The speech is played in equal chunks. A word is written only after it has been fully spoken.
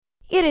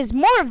It is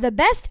more of the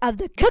best of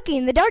the Cooking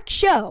in the Dark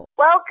show.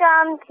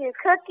 Welcome to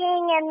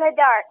Cooking in the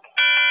Dark.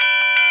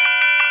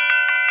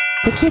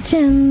 The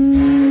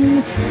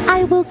kitchen.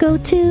 I will go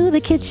to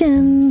the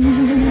kitchen.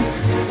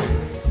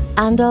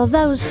 And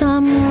although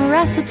some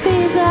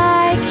recipes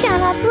I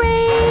cannot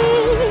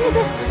read,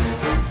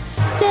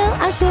 still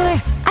I'm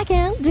sure I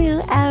can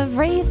do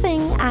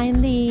everything I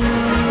need.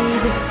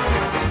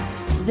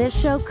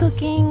 This show,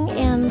 Cooking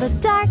in the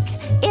Dark,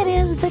 it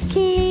is the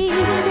key.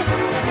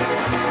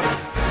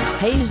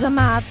 He's a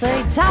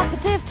mighty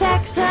talkative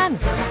Texan.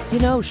 You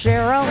know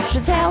Cheryl, she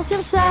tells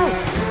him so.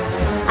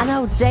 I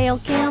know Dale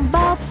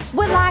Campbell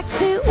would like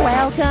to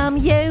welcome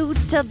you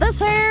to this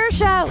here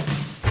show.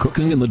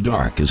 Cooking in the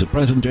Dark is a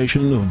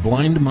presentation of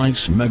Blind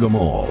Mice Mega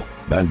Mall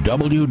at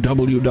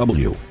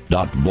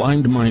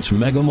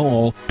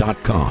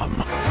www.blindmicemegamall.com.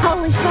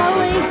 Holy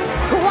smoly,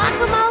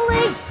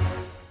 guacamole!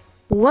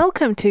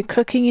 Welcome to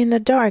Cooking in the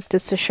Dark.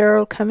 This is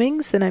Cheryl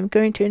Cummings, and I'm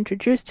going to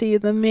introduce to you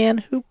the man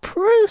who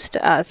proves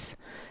to us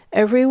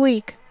every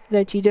week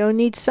that you don't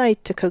need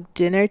sight to cook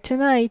dinner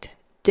tonight,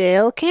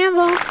 Dale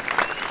Campbell.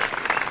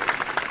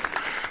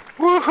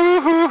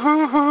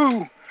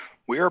 Woo-hoo-hoo-hoo-hoo!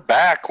 We are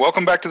back.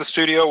 Welcome back to the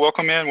studio.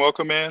 Welcome in.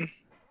 Welcome in.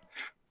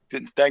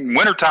 Dang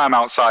wintertime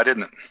outside,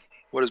 isn't it?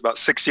 What is about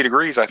 60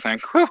 degrees, I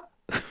think. Whew.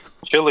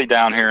 Chilly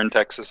down here in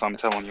Texas, I'm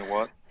telling you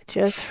what.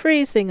 Just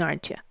freezing,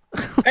 aren't you?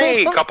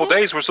 Hey, a couple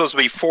days we're supposed to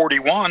be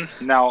 41.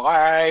 Now,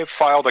 I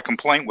filed a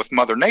complaint with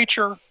Mother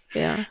Nature.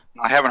 Yeah.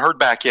 I haven't heard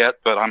back yet,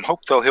 but I'm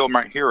hopeful he'll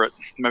might hear it.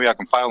 Maybe I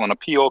can file an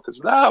appeal because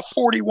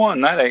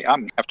 41. That ain't. I'm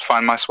gonna have to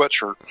find my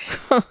sweatshirt.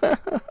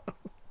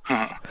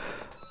 I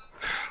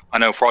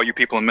know for all you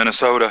people in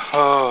Minnesota.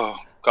 Oh,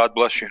 God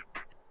bless you.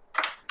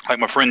 Like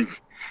my friend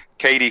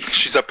Katie,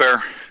 she's up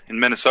there in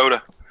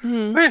Minnesota.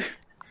 Mm-hmm.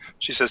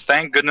 She says,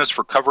 "Thank goodness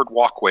for covered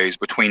walkways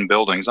between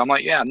buildings." I'm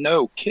like, yeah,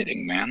 no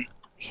kidding, man.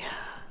 Yeah.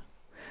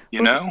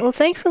 You know? Well,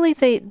 thankfully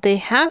they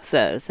have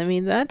those. I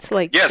mean, that's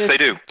like yes, they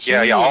do. Geez.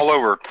 Yeah, all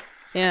over.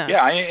 Yeah.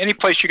 Yeah, any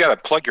place you got to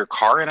plug your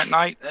car in at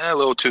night, a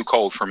little too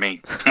cold for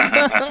me.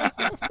 No,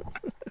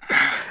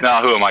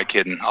 who am I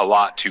kidding? A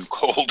lot too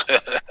cold.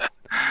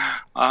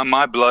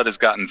 My blood has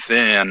gotten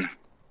thin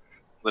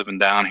living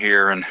down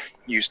here in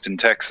Houston,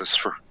 Texas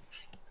for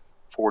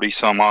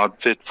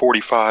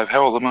 45.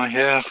 How old am I?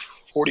 Yeah,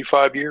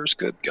 45 years.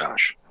 Good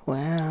gosh.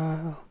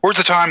 Wow. Where's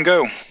the time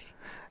go?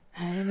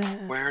 I don't know.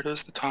 Where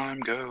does the time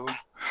go?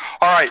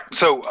 All right,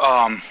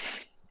 so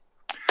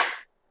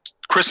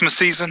Christmas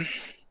season.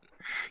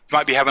 You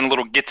might be having a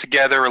little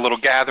get-together, a little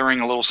gathering,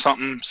 a little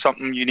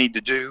something you need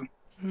to do.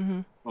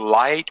 Mm-hmm.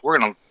 We're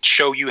going to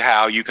show you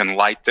how you can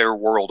light their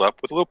world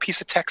up with a little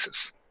piece of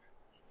Texas.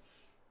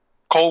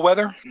 Cold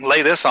weather,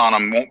 lay this on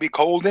them. Won't be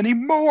cold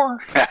anymore.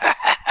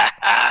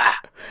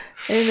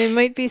 And they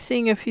might be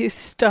seeing a few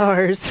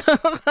stars.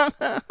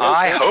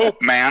 I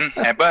hope, man.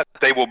 But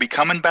they will be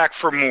coming back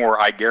for more,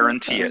 I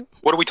guarantee it.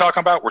 What are we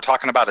talking about? We're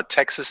talking about a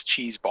Texas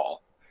cheese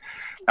ball.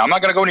 Now, I'm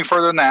not going to go any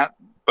further than that,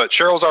 but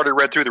Cheryl's already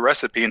read through the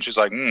recipe, and she's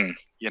like, you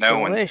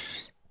know.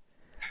 Delish.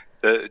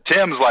 And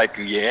Tim's like,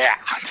 yeah,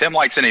 Tim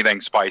likes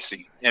anything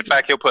spicy. In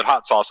fact, he'll put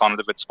hot sauce on it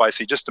if it's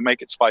spicy, just to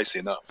make it spicy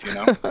enough, you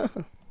know.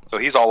 So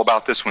he's all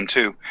about this one,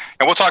 too.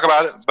 And we'll talk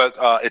about it, but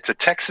it's a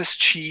Texas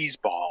cheese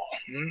ball.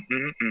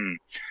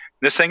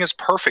 This thing is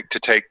perfect to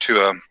take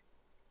to a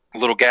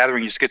little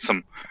gathering. You just get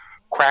some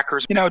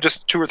crackers, you know,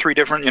 just 2 or 3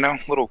 different, you know,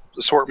 little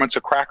assortments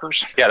of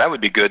crackers. Yeah, that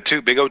would be good,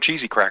 too. Big old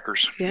cheesy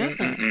crackers. Yeah.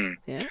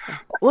 Yeah.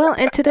 Well,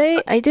 and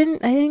today I didn't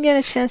get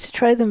a chance to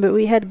try them, but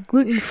we had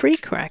gluten-free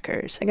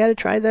crackers. I got to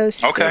try those,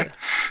 too. Okay.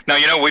 Now,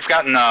 you know, we've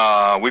gotten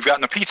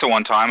a pizza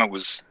one time. It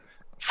was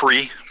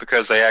free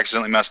because they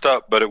accidentally messed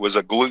up, but it was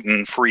a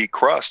gluten-free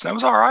crust. And it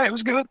was all right. It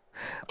was good.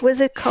 Was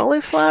it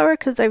cauliflower?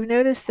 Because I've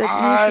noticed that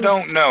I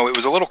don't know. It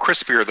was a little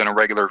crispier than a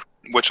regular,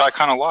 which I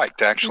kind of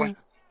liked, actually. Yeah.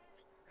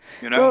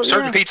 You know, well,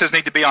 certain pizzas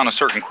need to be on a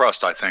certain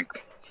crust, I think.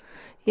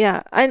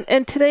 Yeah,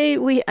 and today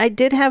I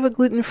did have a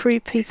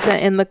gluten-free pizza,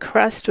 and the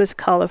crust was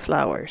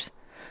cauliflowers,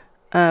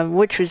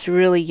 which was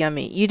really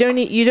yummy. You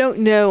don't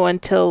know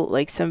until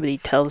like somebody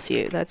tells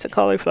you that's a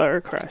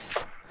cauliflower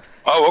crust.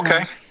 Oh,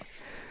 okay.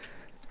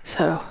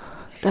 So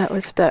that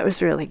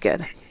was really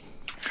good.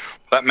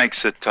 That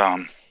makes it.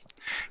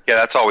 Yeah,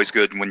 that's always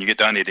good when you get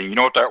done eating. You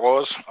know what that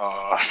was?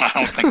 I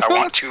don't think I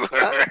want to.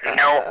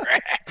 No.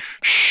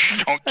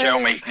 Shh, don't tell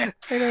me.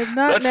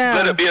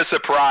 Let it be a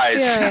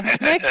surprise. Yeah.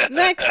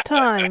 Next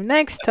time.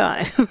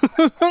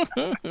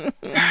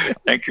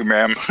 Thank you,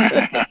 ma'am.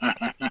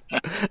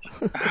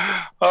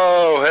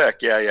 Oh,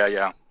 heck.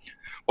 Yeah.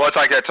 Well, it's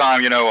like that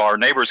time, you know, our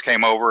neighbors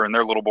came over and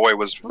their little boy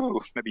was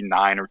maybe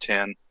 9 or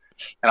 10.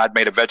 And I'd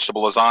made a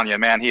vegetable lasagna.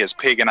 Man, he is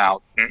pigging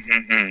out.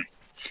 Then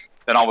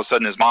all of a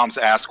sudden his mom's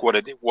asked what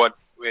it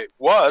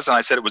was, and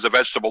I said it was a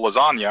vegetable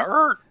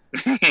lasagna.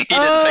 He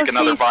didn't take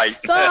another bite.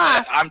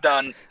 I'm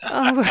done.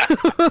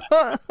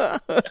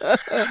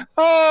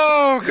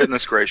 Oh,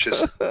 goodness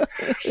gracious.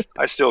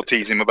 I still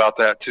tease him about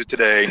that too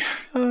today.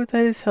 Oh,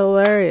 that is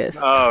hilarious.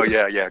 Oh,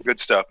 yeah.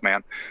 Good stuff,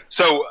 man.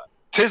 So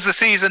 'Tis the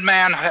season,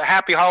 man.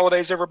 Happy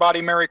holidays,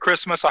 everybody. Merry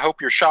Christmas. I hope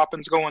your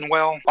shopping's going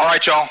well. All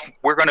right, y'all.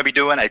 We're going to be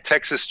doing a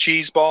Texas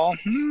cheese ball.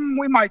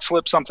 We might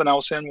slip something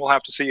else in. We'll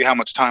have to see how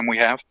much time we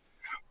have.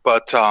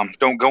 But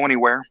don't go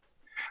anywhere.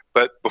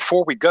 But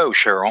before we go,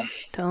 Cheryl.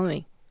 Tell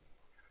me.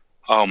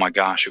 Oh, my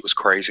gosh. It was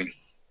crazy.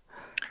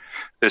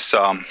 This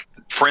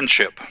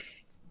friendship.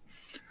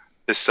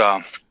 This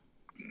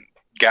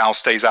gal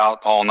stays out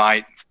all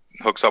night,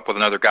 hooks up with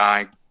another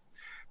guy,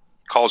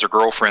 calls her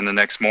girlfriend the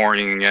next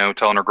morning,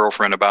 telling her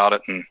girlfriend about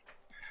it, and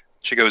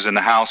she goes in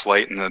the house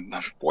late, and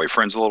the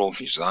boyfriend's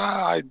he says,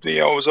 I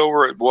was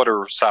over at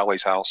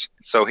Sally's house.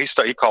 So he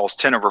calls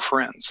 10 of her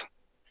friends.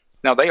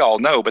 Now, they all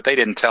know, but they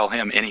didn't tell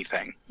him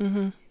anything.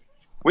 Mm-hmm.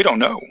 We don't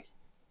know.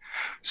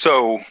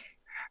 So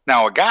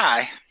now a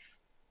guy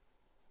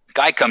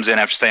comes in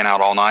after staying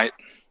out all night,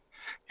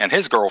 and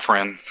his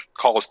girlfriend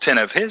calls 10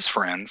 of his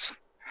friends.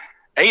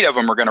 8 of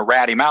them are going to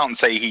rat him out and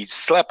say he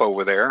slept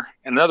over there,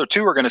 and the other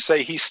 2 are going to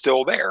say he's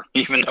still there,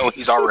 even though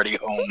he's already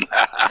home.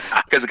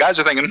 Because the guys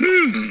are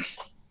thinking,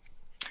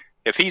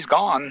 if he's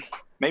gone,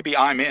 maybe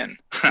I'm in.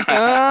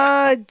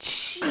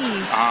 Jeez.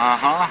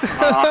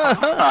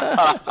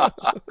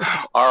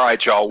 All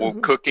right, y'all. We're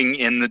cooking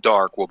in the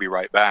dark. We'll be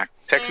right back.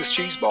 Texas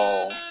cheese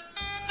ball.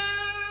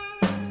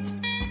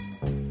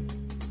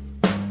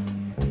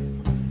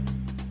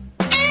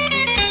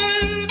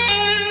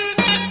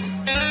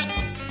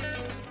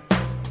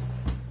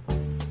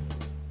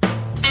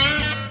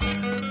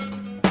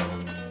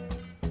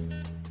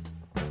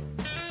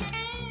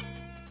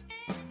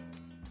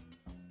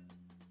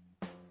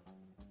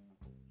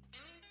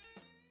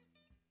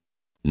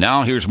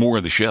 Now here's more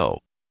of the show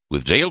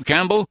with Dale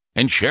Campbell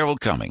and Cheryl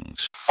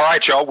Cummings. All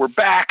right, y'all, we're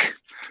back.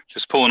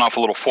 Just pulling off a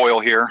little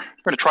foil here.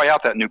 We're going to try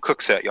out that new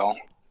cook set, y'all.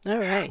 All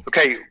right.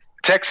 Okay,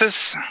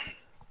 Texas.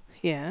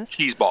 Yes.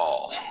 Cheese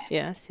ball.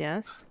 Yes,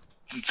 yes.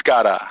 It's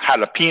got a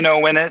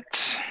jalapeno in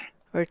it.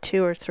 Or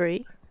 2 or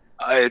 3.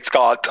 It's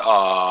got, 2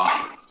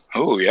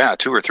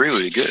 or 3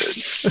 would be good.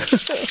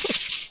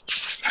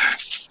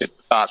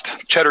 It's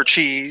got cheddar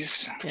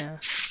cheese. Yeah.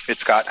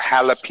 It's got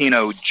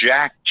jalapeno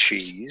jack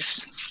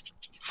cheese,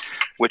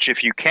 which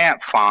if you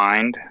can't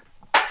find,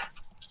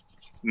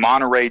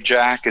 Monterey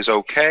Jack is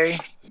okay.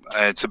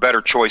 It's a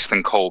better choice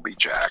than Colby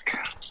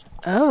Jack.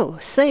 Oh,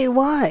 say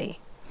why?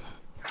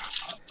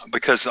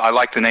 Because I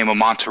like the name of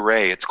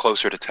Monterey. It's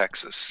closer to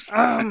Texas.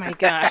 Oh, my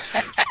gosh.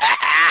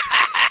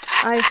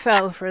 I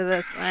fell for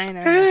this. I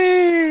know.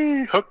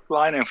 Hey, hook,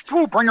 line, and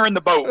bring her in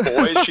the boat,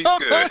 boys. She's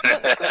good.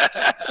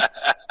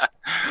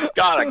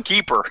 Gotta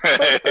keep her.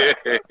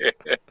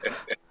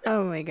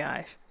 Oh, my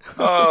gosh.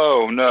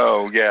 Oh,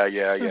 no. Yeah.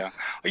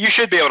 You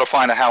should be able to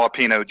find a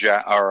jalapeno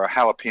or a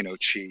jalapeno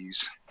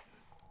cheese.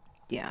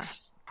 Yeah.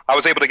 I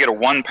was able to get a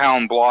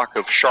 1-pound block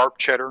of sharp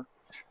cheddar.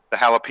 The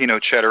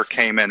jalapeno cheddar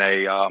came in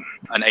an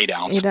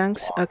 8-ounce. 8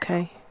 ounce?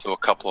 Okay. So a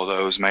couple of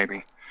those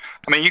maybe.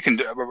 I mean, you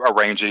can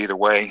arrange it either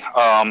way.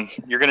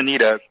 You're going to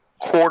need a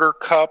 1/4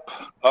 cup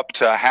up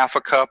to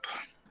 1/2 cup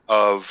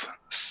of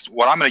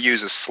what I'm going to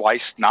use is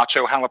sliced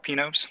nacho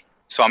jalapenos.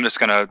 So I'm just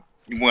going to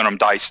want them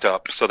diced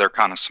up so they're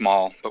kind of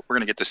small, but we're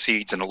going to get the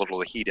seeds and a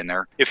little of the heat in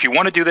there. If you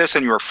want to do this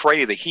and you're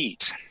afraid of the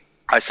heat,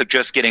 I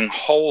suggest getting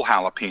whole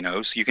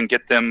jalapenos. You can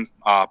get them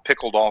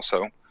pickled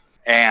also,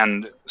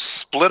 and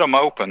split them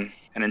open,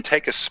 and then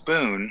take a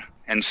spoon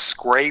and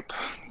scrape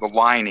the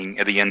lining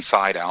of the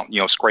inside out.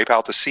 Scrape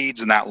out the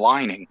seeds in that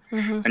lining,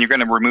 and you're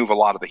going to remove a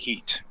lot of the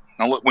heat.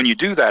 Now, when you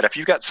do that, if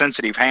you've got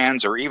sensitive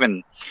hands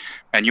and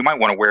you might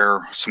want to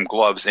wear some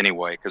gloves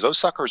anyway, because those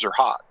suckers are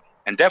hot.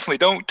 And definitely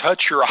don't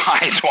touch your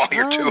eyes while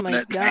you're doing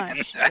it.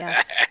 Gosh,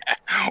 yes.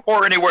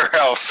 Or anywhere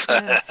else.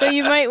 Yeah, so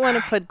you might want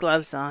to put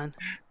gloves on.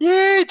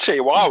 Yay,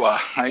 Chihuahua,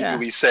 I will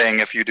be saying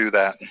if you do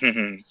that.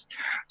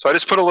 So I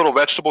just put a little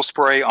vegetable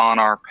spray on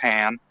our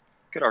pan.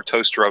 Get our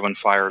toaster oven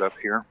fired up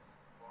here.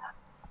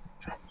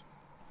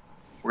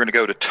 We're going to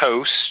go to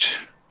toast.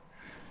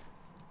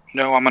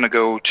 No, I'm going to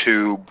go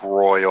to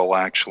broil,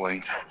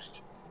 actually.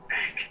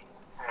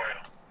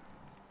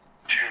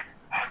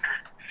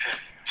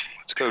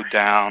 Let's go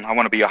down. I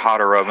want to be a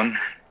hotter oven.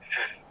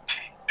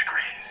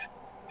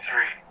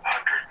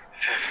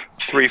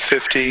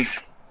 350.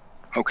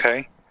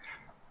 Okay. 5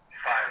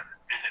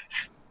 minutes.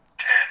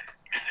 10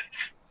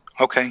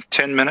 minutes. Okay,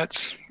 10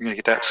 minutes. You're going to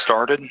get that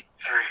started. 350.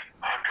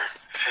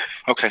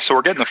 Okay, so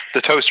we're getting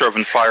the toaster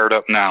oven fired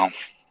up now.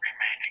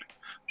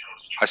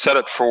 I set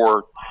it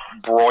for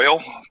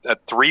broil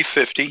at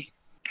 350,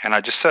 and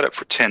I just set it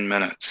for 10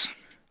 minutes.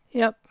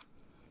 Yep.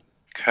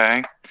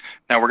 Okay.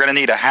 Now we're going to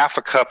need a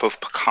 1/2 cup of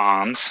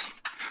pecans,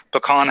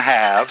 pecan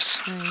halves.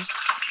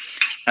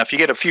 Now if you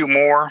get a few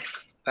more,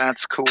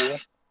 that's cool.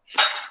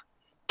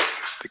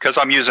 Because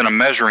I'm using a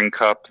measuring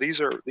cup, these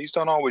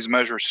don't always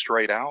measure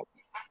straight out.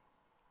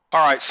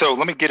 All right, so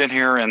let me get in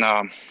here, and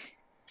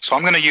so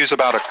I'm going to use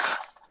about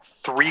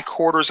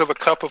 3/4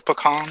 cup of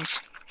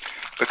pecans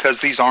because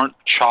these aren't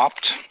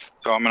chopped.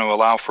 So I'm going to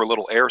allow for a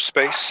little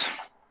airspace.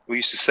 We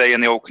used to say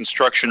in the old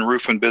construction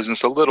roofing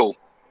business, a little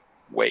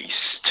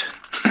waste.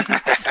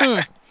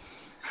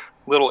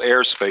 Little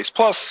airspace.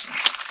 Plus,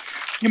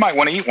 You might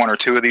want to eat one or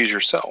two of these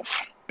yourself.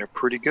 They're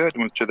pretty good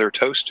after they're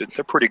toasted.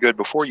 They're pretty good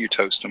before you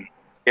toast them.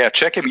 Yeah,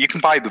 check them. You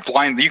can buy the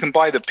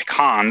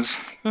pecans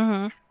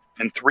in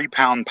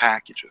 3-pound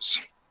packages.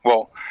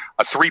 Well,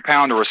 a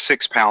 3-pound or a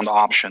 6-pound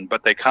option,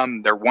 but they're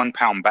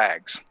 1-pound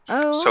bags.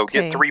 Oh, So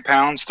okay. get 3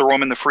 pounds, throw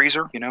them in the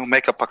freezer.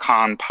 Make a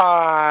pecan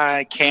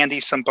pie, candy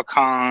some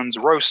pecans,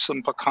 roast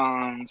some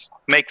pecans,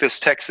 make this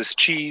Texas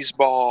cheese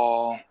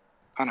ball.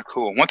 Kind of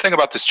cool. One thing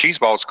about this cheese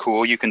ball is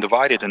cool. You can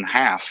divide it in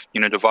half.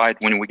 Divide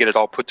when we get it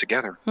all put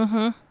together.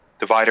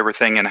 Divide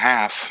everything in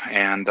half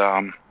and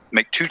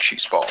make 2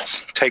 cheese balls.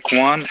 Take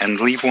one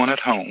and leave one at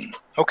home.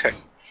 Okay.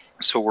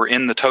 So we're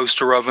in the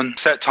toaster oven.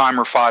 Set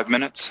timer 5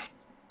 minutes.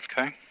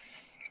 Okay.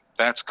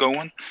 That's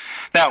going.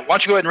 Now, why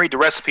don't you go ahead and read the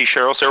recipe,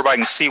 Cheryl, so everybody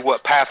can see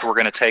what path we're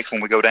going to take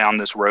when we go down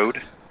this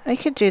road. I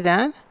could do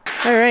that.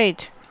 All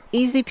right.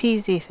 Easy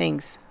peasy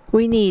things.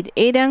 We need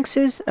 8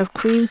 ounces of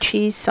cream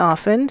cheese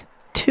softened,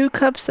 2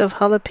 cups of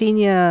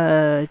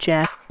jalapeno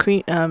jack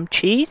cream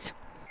cheese.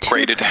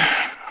 Grated.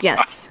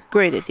 Yes,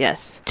 grated,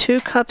 yes.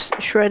 2 cups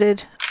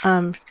shredded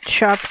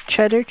chopped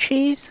cheddar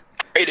cheese.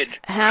 Grated.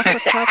 Half a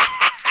cup.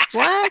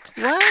 What?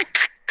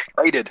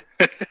 Grated.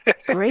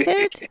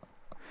 Grated?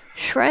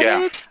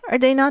 Shredded? Yeah. Are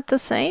they not the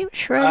same?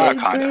 Shredded,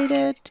 Kinda.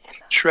 grated?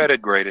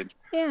 Shredded, grated.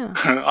 Yeah.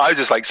 I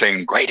just like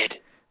saying grated.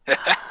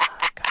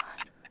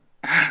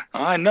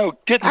 I know.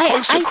 Getting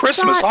close to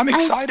Christmas. I'm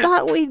excited. I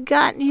thought we'd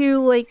gotten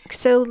you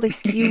so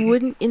you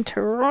wouldn't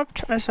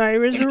interrupt as I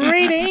was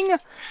reading.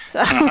 So.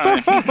 All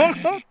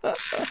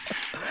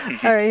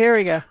right, here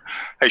we go.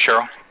 Hey,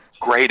 Cheryl.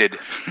 Grated.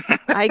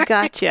 I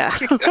gotcha.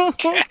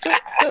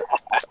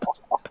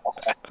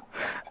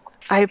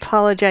 I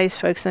apologize,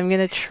 folks. I'm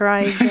going to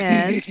try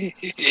again.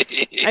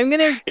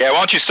 Yeah, why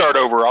don't you start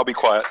over? I'll be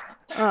quiet.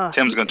 Oh,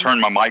 Tim's going to turn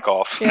my mic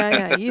off.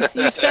 Yeah. You've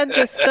said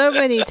this so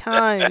many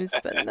times,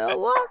 but no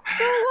luck.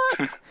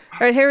 All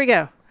right, here we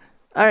go.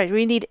 All right,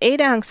 we need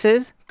 8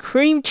 ounces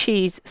cream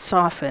cheese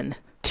softened,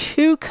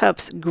 2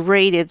 cups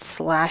grated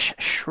 /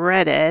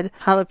 shredded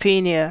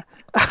jalapeno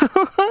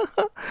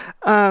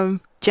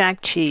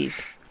jack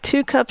cheese,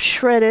 2 cups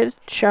shredded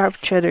sharp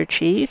cheddar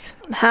cheese,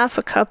 half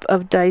a cup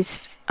of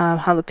diced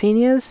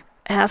jalapenos,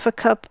 half a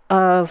cup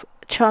of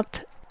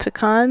chopped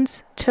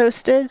pecans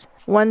toasted,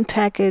 1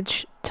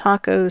 package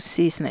taco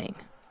seasoning,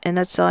 and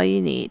that's all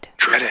you need.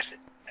 Shredded.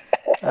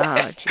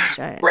 Oh, geez.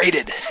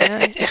 Grated.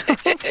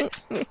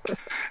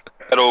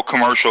 That old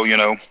commercial,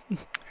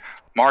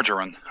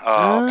 margarine,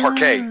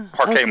 parquet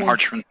okay.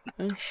 Margarine.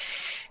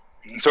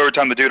 So every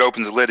time the dude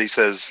opens the lid, he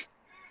says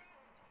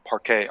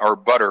parquet or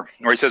butter,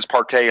 or he says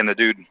parquet, and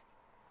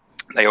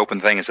they open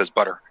the thing and says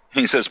butter.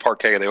 He says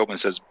parquet, and they open and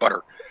says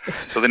butter.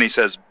 So then he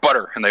says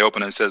butter, and they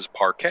open and it says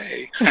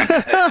parquet.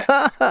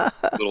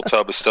 Little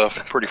tub of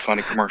stuff. Pretty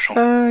funny commercial.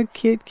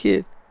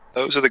 Cute.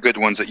 Those are the good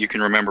ones that you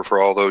can remember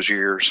for all those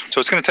years. So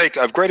it's going to take,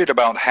 I've grated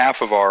about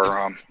half of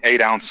our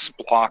 8-ounce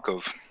block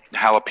of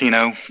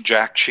jalapeno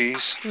jack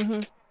cheese.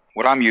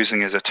 What I'm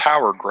using is a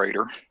tower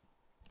grater,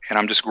 and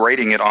I'm just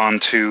grating it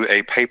onto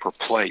a paper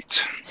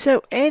plate.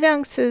 So 8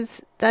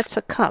 ounces, that's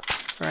a cup,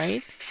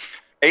 right?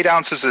 8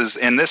 ounces is,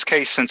 in this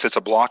case, since it's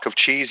a block of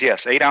cheese,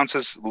 yes, 8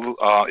 ounces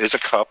is a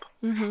cup.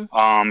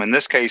 In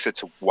this case,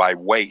 it's by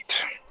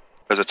weight,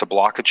 because it's a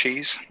block of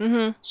cheese.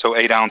 So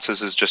 8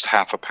 ounces is just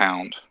half a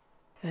pound.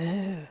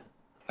 Oh.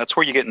 That's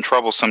where you get in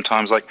trouble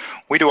sometimes. Like,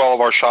 we do all of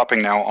our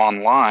shopping now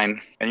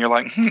online, and you're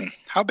like,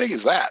 how big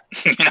is that?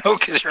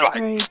 Because you're like,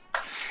 Right.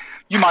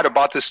 You might have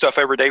bought this stuff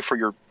every day for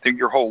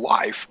your whole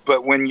life,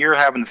 but when you're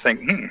having to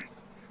think,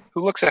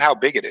 who looks at how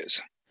big it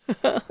is?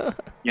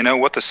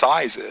 What the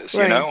size is,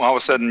 Right. all of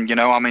a sudden,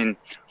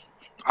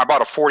 I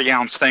bought a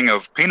 40-ounce thing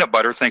of peanut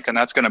butter thinking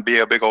that's going to be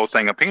a big old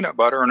thing of peanut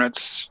butter, and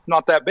it's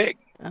not that big.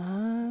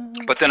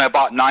 But then I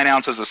bought 9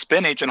 ounces of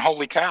spinach, and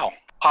holy cow,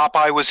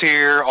 Popeye was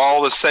here,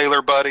 all the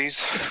sailor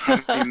buddies.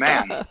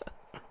 Man,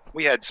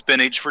 we had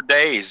spinach for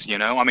days,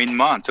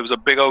 months. It was a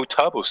big old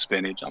tub of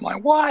spinach. I'm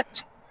like,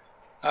 what?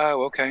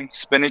 Oh, okay.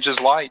 Spinach is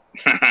light.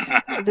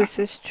 This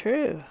is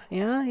true.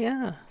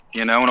 Yeah.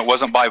 And it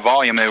wasn't by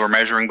volume. They were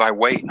measuring by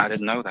weight. I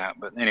didn't know that.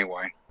 But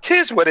anyway,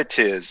 'tis what it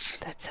is.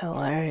 That's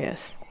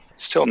hilarious.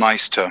 It's still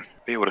nice to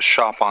be able to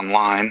shop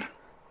online.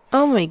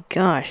 Oh my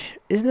gosh.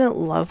 Isn't it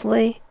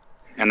lovely?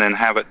 And then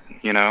have it,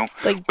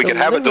 we could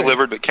have it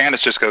delivered, but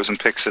Candace just goes and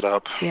picks it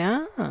up.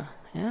 Yeah.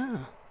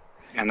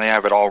 And they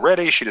have it all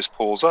ready. She just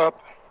pulls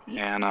up,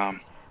 and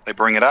they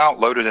bring it out,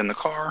 load it in the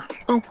car,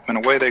 boop, and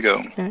away they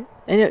go. Right.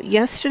 I know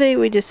yesterday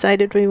we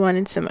decided we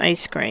wanted some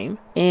ice cream,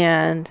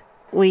 and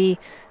we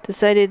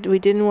decided we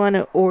didn't want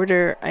to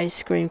order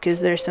ice cream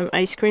because there's some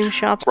ice cream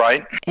shops.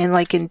 Right. And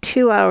in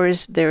 2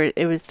 hours,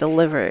 it was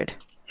delivered.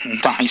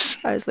 Nice.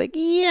 I was like,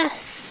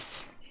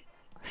 yes.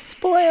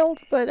 Spoiled,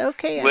 but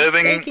okay.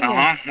 Living,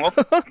 well,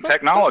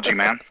 technology,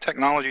 man.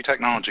 Technology.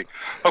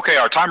 Okay,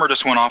 our timer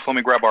just went off. Let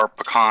me grab our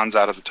pecans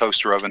out of the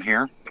toaster oven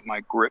here. Put my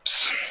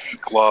grips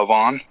glove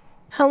on.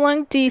 How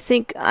long do you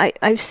think,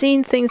 I've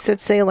seen things that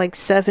say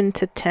 7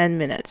 to 10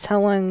 minutes. How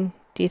long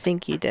do you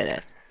think you did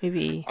it?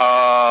 Maybe.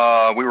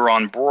 We were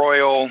on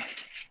broil.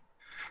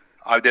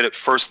 I did it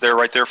first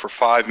right there for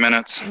 5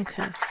 minutes.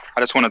 Okay. I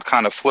just wanted to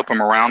kind of flip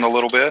them around a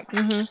little bit,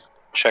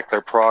 check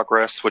their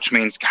progress, which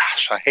means,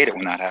 gosh, I hate it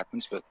when that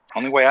happens, but the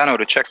only way I know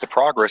to check the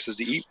progress is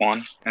to eat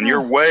one. And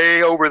you're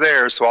way over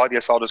there, so I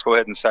guess I'll just go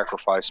ahead and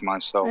sacrifice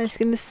myself. I was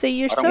going to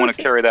say, I don't want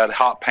to carry that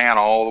hot pan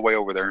all the way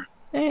over there.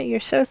 Yeah, you're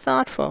so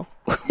thoughtful.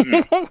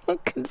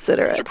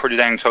 Consider it. They're pretty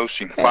dang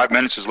toasty. 5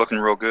 minutes is looking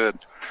real good.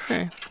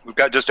 Okay. We've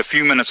got just a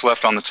few minutes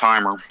left on the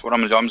timer. What I'm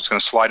going to do, I'm just going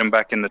to slide them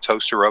back in the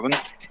toaster oven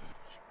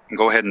and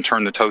go ahead and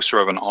turn the toaster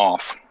oven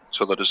off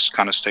so they'll just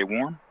kind of stay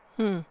warm.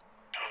 Toaster oven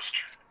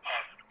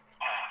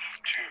off.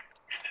 2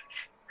 minutes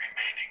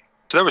remaining.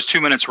 So there was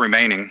 2 minutes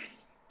remaining.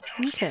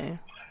 Okay.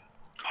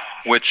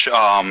 Which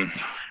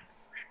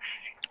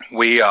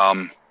we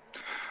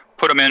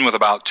put them in with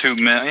about 2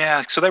 minutes.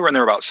 Yeah, so they were in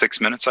there about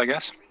 6 minutes, I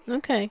guess.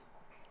 Okay.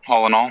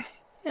 All in all.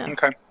 Yeah.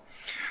 Okay.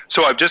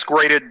 So I've just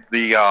grated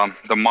the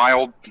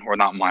mild, or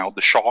not mild,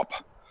 the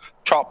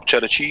chopped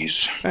cheddar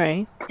cheese.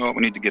 Right. Oh, we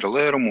need to get a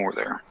little more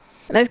there.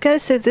 And I've got to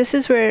say, this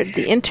is where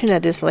the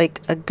internet is like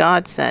a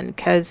godsend,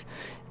 because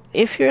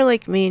if you're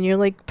like me and you're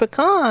like,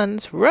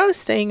 pecans,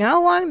 roasting,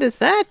 how long does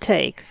that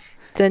take?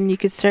 Then you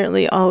could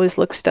certainly always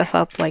look stuff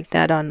up like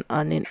that on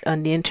the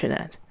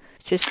internet.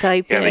 Just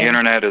type in. Yeah, the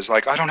internet is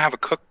like, I don't have a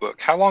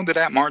cookbook. How long did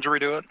Aunt Marjorie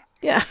do it?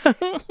 Yeah.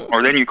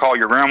 Or then you call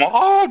your grandma,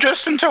 oh,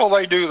 just until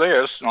they do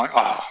this. I'm like,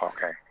 oh,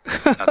 okay.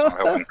 That's not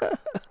helping.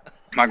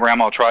 My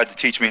grandma tried to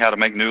teach me how to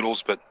make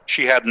noodles, but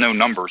she had no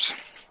numbers.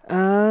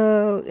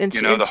 Oh. And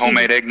you know, the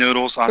homemade egg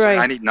noodles? I was like,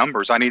 I need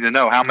numbers. I need to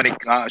know how many.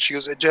 She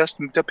goes, it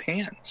just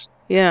depends.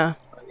 Yeah.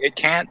 It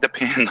can't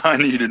depend. I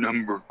need a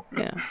number.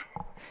 Yeah.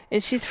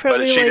 And she's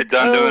probably But she'd have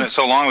done doing it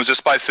so long, it was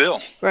just by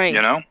feel. Right.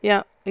 You know?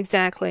 Yeah,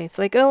 exactly. It's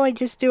like, oh, I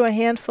just do a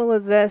handful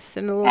of this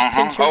and a little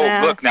pinch of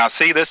that. Oh, look, now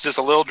see, this is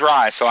a little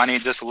dry, so I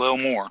need just a little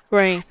more.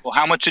 Right. Well,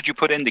 how much did you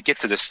put in to get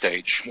to this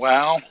stage?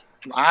 Well,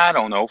 I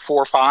don't know,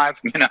 4 or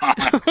 5, you know.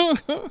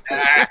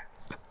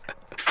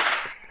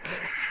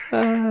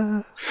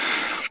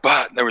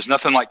 But there was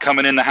nothing like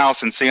coming in the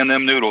house and seeing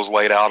them noodles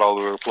laid out all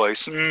over the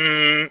place.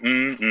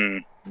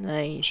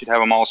 Nice. She'd have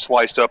them all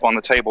sliced up on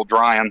the table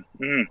drying.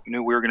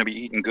 Knew we were going to be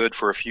eating good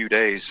for a few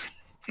days.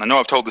 I know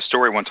I've told the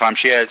story one time.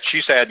 She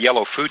used to add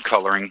yellow food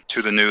coloring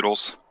to the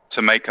noodles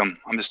to make them.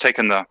 I'm just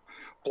taking the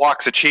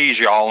blocks of cheese,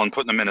 y'all, and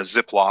putting them in a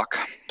Ziploc.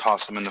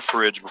 Toss them in the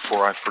fridge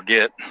before I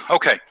forget.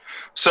 Okay,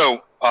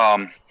 so,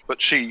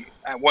 but she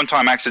at one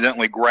time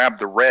accidentally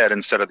grabbed the red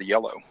instead of the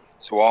yellow.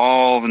 So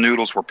all the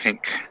noodles were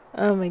pink.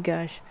 Oh my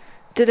gosh.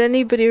 Did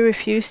anybody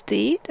refuse to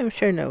eat? I'm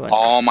sure no one.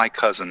 All my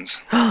cousins.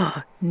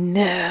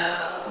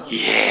 No.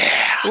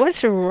 Yeah.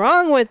 What's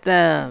wrong with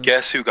them?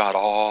 Guess who got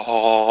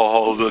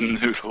all the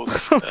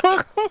noodles?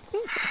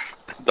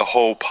 The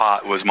whole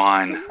pot was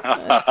mine.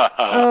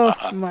 Oh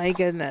my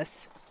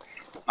goodness.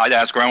 I'd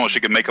ask Grandma if she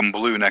could make them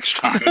blue next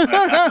time.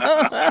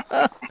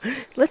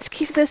 Let's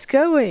keep this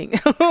going.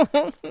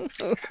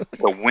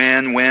 The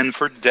win-win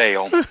for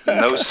Dale and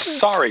those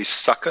sorry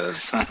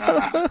suckers.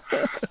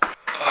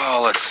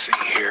 Oh, let's see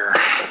here.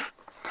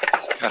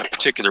 Got a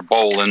particular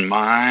bowl in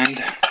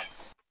mind.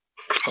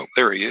 Oh,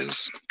 there he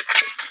is.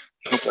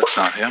 Nope, that's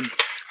not him.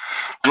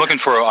 I'm looking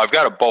for I've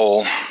got a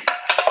bowl.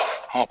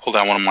 I'll pull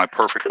down one of my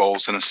perfect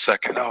bowls in a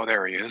second. Oh,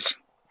 there he is.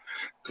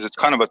 Because it's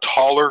kind of a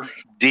taller,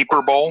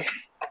 deeper bowl.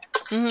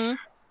 Mm-hmm.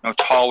 No,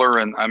 taller,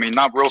 and I mean,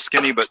 not real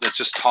skinny, but it's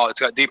just tall. It's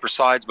got deeper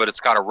sides, but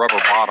it's got a rubber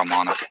bottom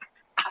on it,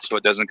 so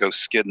it doesn't go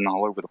skidding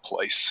all over the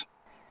place.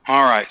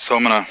 All right, so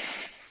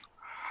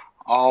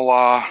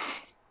I'll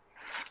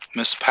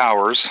Miss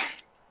Powers,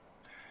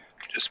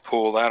 just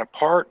pull that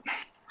apart.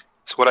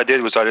 So what I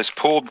did was I just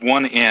pulled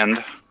one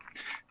end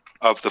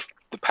of the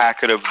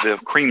packet of the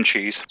cream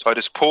cheese. So I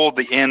just pulled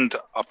the end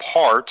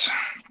apart,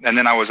 and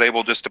then I was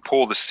able just to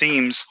pull the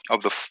seams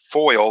of the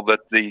foil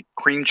that the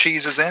cream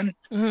cheese is in,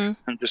 and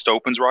it just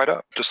opens right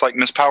up, just like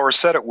Miss Powers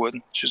said it would.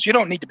 She says, you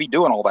don't need to be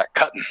doing all that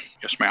cutting.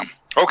 Yes, ma'am.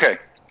 Okay,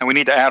 and we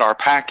need to add our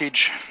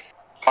package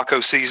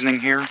taco seasoning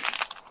here.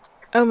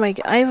 Oh my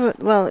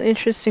God,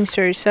 interesting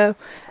story. So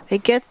I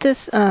get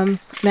this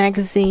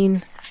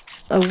magazine,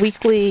 a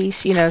weekly,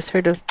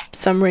 sort of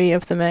summary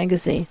of the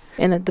magazine.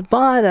 And at the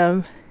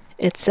bottom,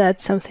 it said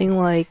something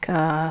like,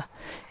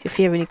 if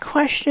you have any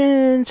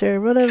questions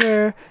or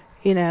whatever,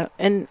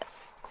 and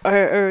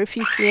or if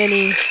you see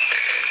any.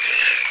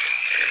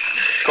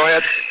 Go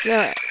ahead.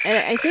 Yeah, and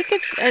I think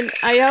and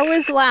I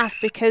always laugh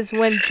because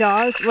when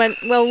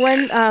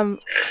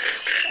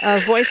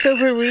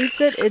voiceover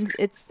reads it,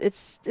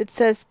 it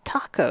says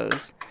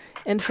tacos,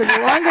 and for the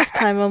longest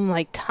time I'm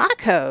like,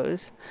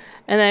 tacos,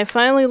 and I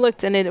finally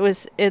looked and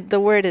the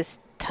word is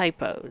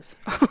typos.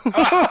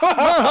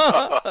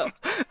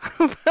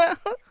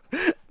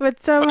 But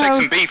somehow, I'll take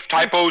some beef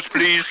typos,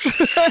 please.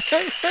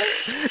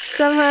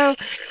 Somehow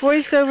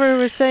voiceover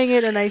was saying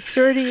it, and I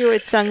swear to you,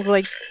 it sounds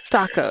like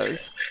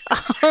tacos.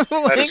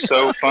 That is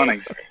so funny.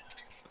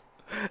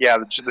 Yeah,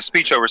 the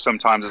speech over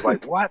sometimes is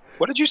like, what?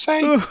 What did you say?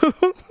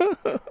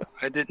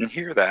 I didn't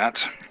hear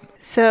that.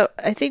 So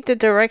I think the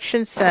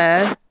directions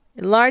said,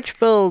 in large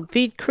bowl,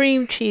 beat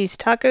cream cheese,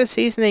 taco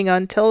seasoning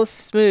until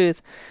smooth.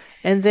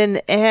 And then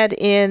add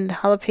in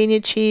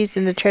jalapeno cheese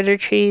and the cheddar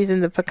cheese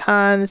and the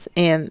pecans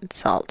and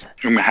salt.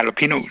 And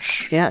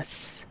jalapenos.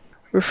 Yes.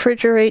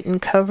 Refrigerate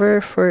and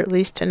cover for at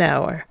least an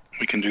hour.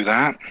 We can do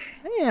that.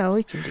 Yeah,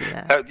 we can do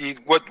that.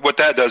 What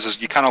that does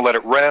is you kind of let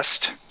it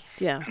rest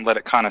Yeah. and let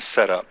it kind of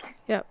set up.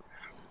 Yep.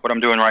 What I'm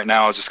doing right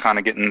now is just kind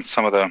of getting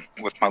some of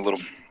with my little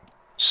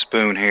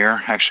spoon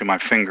here, actually my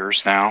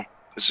fingers now,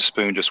 because the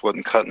spoon just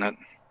wasn't cutting it,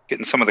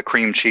 getting some of the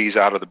cream cheese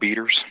out of the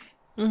beaters.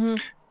 Mm-hmm.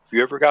 If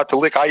you ever got to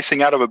lick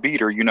icing out of a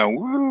beater,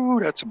 woo,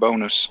 that's a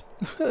bonus.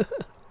 It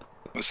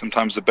was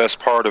sometimes the best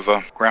part of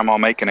grandma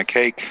making a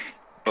cake,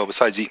 well,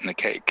 besides eating the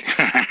cake,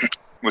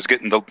 was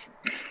getting to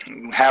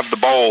have the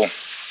bowl,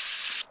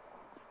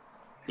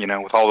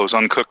 with all those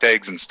uncooked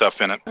eggs and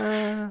stuff in it.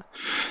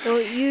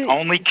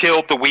 Only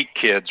killed the weak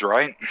kids,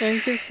 right? I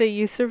was going to say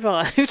you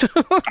survived.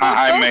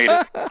 I made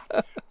it.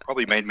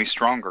 Probably made me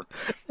stronger.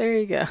 There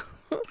you go.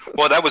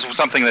 Well, that was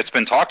something that's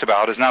been talked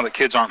about, is now that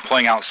kids aren't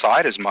playing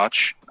outside as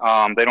much,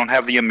 they don't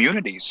have the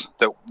immunities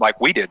that like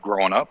we did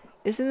growing up.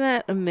 Isn't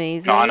that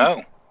amazing? No, I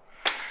know.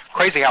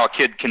 Crazy how a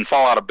kid can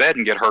fall out of bed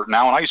and get hurt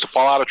now, and I used to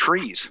fall out of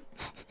trees.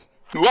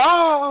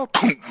 Whoa!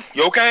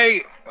 You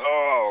okay?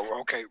 Oh,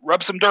 okay.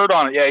 Rub some dirt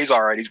on it. Yeah, he's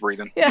all right. He's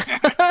breathing. Yeah.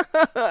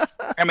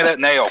 Hand me that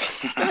nail.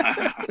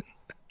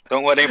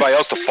 Don't let anybody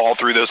else to fall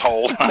through this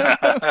hole.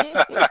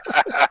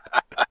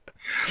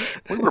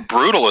 We were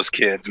brutal as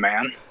kids,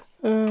 man.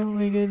 Oh,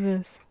 my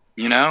goodness.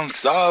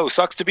 So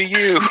sucks to be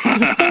you.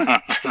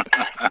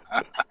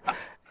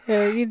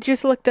 Yeah, you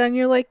just look down,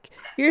 you're like,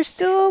 you're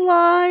still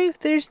alive.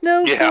 There's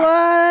no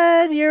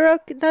blood. You're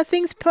okay.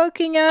 Nothing's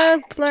poking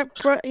out.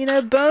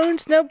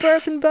 Bones, no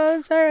broken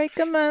bones. All right,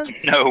 come on.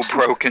 No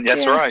broken.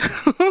 That's right.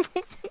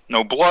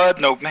 No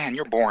blood. No, man,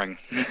 you're boring.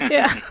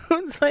 Yeah.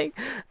 It's like,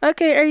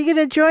 okay, are you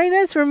going to join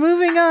us? We're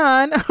moving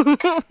on.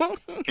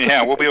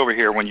 Yeah, we'll be over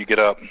here when you get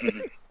up.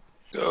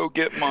 Go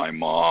get my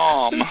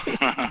mom.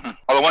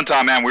 Although one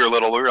time, man, we were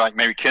little. We were like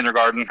maybe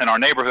kindergarten in our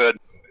neighborhood.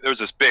 There was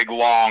this big,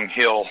 long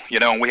hill,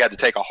 and we had to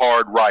take a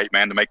hard right,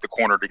 man, to make the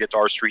corner to get to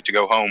our street to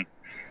go home.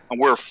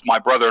 And my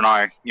brother and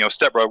I,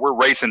 stepbrother, we're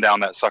racing down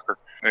that sucker.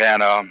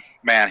 And,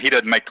 man, he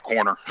doesn't make the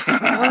corner.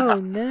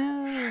 Oh,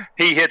 no.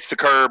 He hits the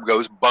curb,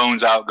 goes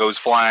bones out, goes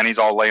flying. He's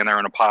all laying there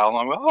in a pile.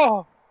 I'm like,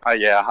 oh,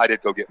 yeah, I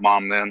did go get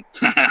Mom then.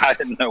 I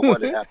didn't know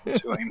what had happened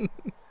to him.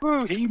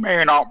 Ooh, he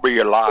may not be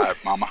alive,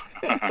 Mama.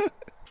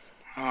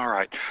 All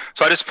right.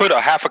 So I just put a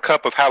half a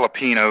cup of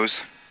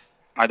jalapenos.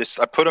 I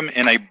put them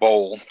in a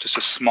bowl, just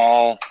a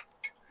small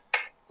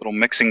little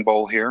mixing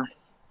bowl here.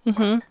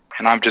 Mm-hmm.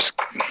 And I'm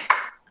just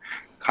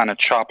kind of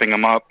chopping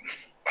them up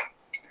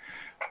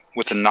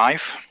with a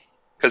knife,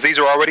 because these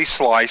are already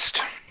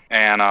sliced,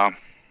 and I'm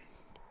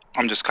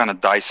just kind of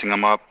dicing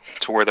them up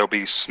to where there'll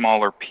be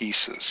smaller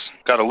pieces.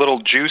 Got a little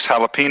juice,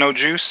 jalapeno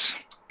juice.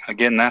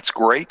 Again, that's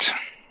great.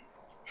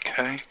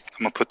 Okay. I'm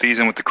going to put these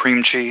in with the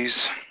cream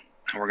cheese,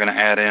 and we're going to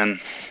add in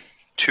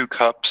 2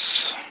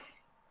 cups.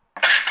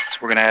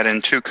 We're going to add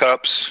in 2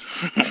 cups.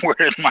 Where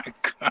is my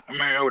cup?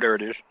 Oh, there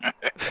it is.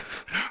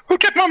 Who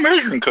took my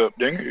measuring cup?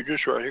 Dang it, it's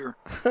just right here.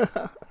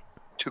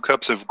 2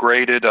 cups of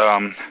grated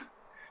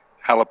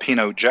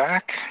jalapeno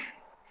jack.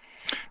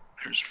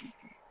 There's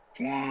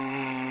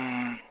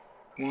one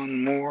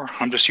more.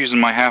 I'm just using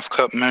my half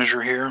cup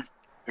measure here.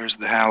 There's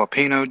the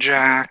jalapeno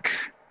jack.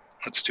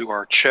 Let's do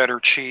our cheddar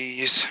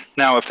cheese.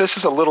 Now, if this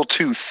is a little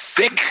too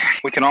thick,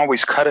 we can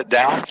always cut it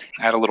down,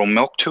 add a little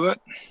milk to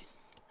it,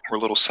 or a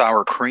little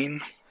sour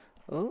cream.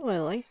 Oh, I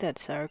like that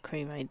sour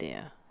cream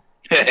idea.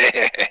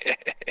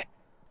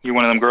 You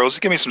one of them girls?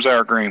 Give me some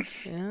sour cream.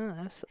 Yeah,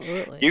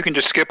 absolutely. You can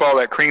just skip all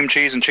that cream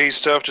cheese and cheese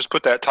stuff. Just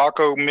put that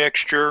taco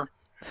mixture.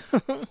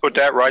 Put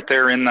that right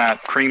there in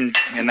that cream,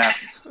 in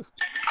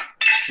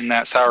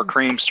that sour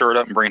cream. Stir it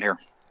up and bring it here.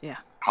 Yeah.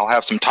 I'll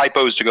have some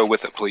typos to go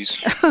with it, please.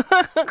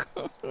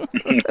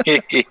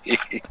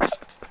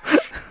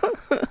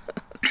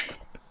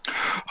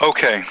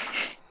 Okay.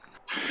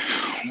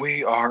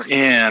 We are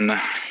in.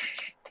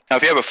 Now,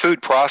 if you have a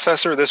food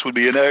processor, this would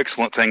be an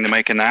excellent thing to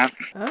make in that.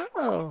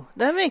 Oh,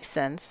 that makes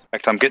sense. In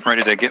fact, I'm getting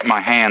ready to get my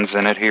hands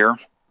in it here.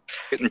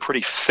 Getting pretty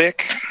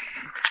thick.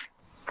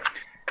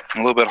 A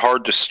little bit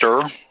hard to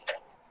stir.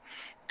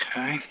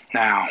 Okay.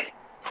 Now,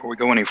 before we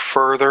go any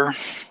further,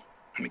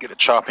 let me get a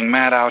chopping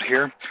mat out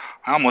here.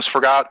 I almost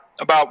forgot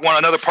about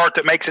another part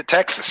that makes it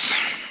Texas.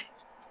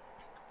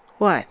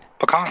 What?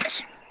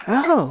 Pecans.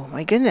 Oh,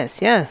 my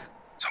goodness, yeah.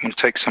 So I'm going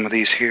to take some of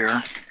these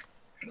here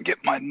and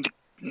get my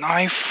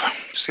knife. I'm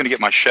just going to get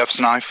my chef's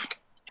knife.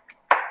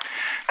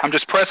 I'm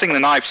just pressing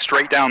the knife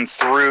straight down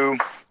through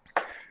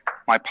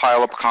my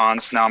pile of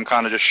pecans. Now I'm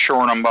kind of just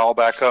shoring them all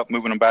back up,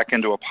 moving them back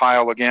into a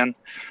pile again.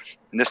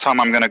 And this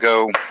time I'm going to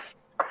go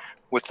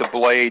with the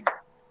blade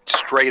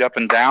straight up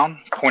and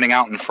down, pointing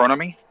out in front of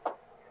me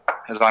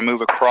as I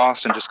move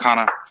across, and just kind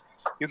of,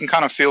 you can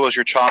kind of feel as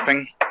you're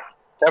chopping.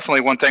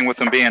 Definitely one thing with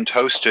them being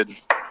toasted,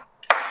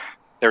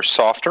 they're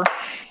softer.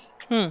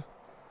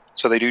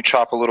 So they do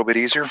chop a little bit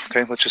easier.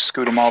 Okay, let's just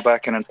scoot them all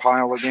back in and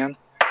pile again.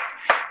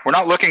 We're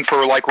not looking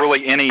for like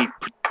really any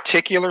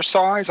particular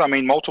size. I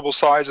mean, multiple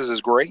sizes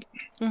is great.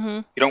 Mm-hmm.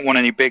 You don't want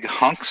any big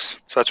hunks.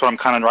 So that's what I'm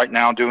kind of right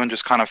now doing,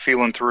 just kind of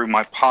feeling through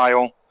my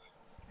pile.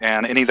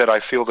 And any that I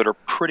feel that are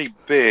pretty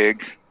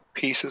big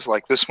pieces,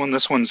 like this one.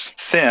 This one's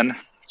thin.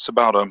 It's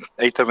about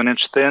 1/8 of an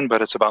inch thin,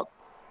 but it's about,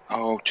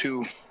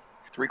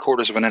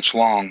 3/4 of an inch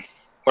long.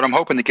 What I'm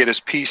hoping to get is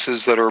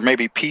pieces that are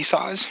maybe pea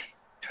size,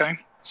 okay?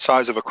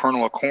 Size of a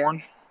kernel of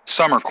corn.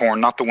 Summer corn,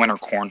 not the winter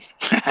corn.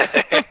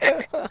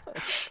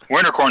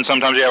 Winter corn,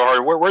 sometimes you have a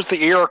hard, where's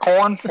the ear of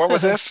corn? What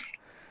was this?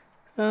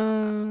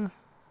 Some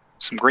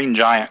green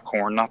giant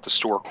corn, not the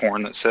store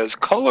corn that says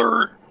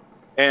color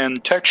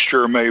and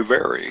texture may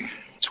vary.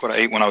 That's what I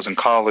ate when I was in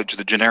college,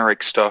 the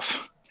generic stuff.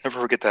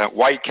 Never forget that.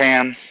 White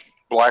can,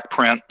 black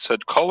print,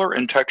 said color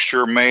and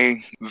texture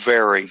may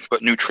vary,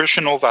 but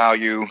nutritional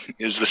value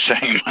is the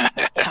same.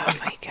 Oh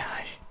my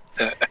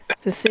gosh.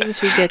 The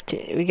things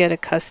we get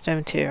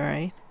accustomed to,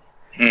 right?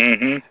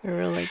 Mm-hmm.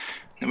 Really.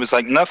 It was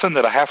like nothing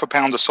that a half a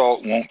pound of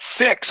salt won't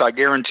fix, I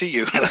guarantee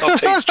you. They'll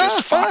taste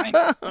just fine.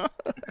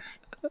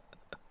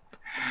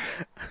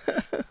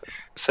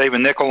 Save a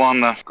nickel on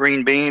the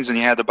green beans, and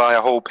you had to buy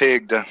a whole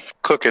pig to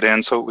cook it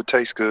in so it would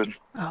taste good.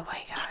 Oh my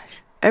gosh.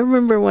 I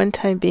remember one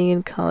time being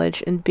in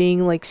college and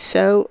being like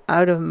so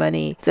out of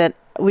money that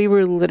we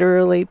were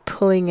literally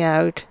pulling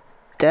out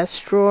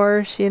desk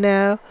drawers,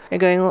 and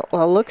going,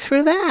 well, look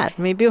through that.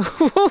 Maybe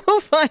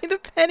we'll find a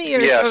penny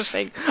or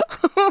something.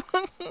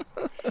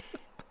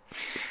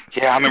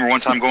 Yeah, I remember one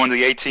time going to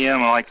the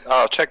ATM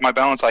and check my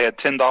balance. I had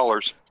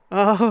 $10.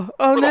 Oh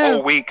for the no.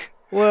 whole week.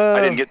 Whoa.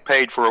 I didn't get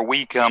paid for a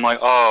week. And I'm like,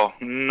 oh,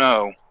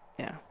 no.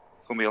 Yeah.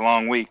 It's going to be a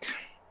long week.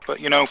 But,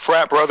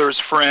 frat brothers,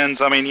 friends,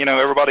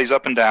 everybody's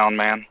up and down,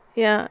 man.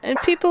 Yeah, and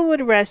people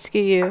would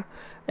rescue you.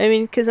 I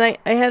mean, because I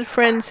had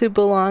friends who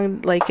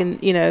belonged,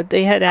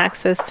 they had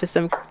access to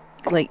some,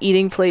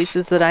 eating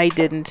places that I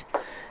didn't.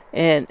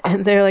 And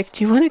they're like,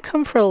 do you want to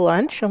come for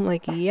lunch? I'm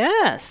like,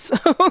 yes.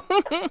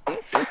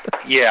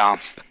 Yeah.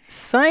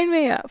 Sign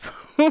me up.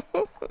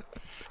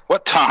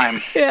 What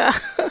time? Yeah.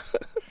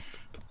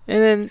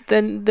 And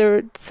then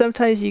there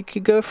sometimes you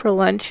could go for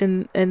lunch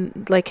and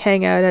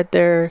hang out at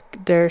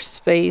their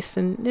space,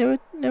 and it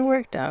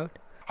worked out.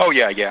 Oh,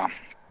 yeah.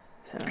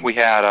 So. We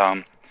had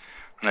an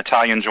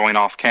Italian joint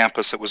off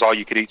campus that was all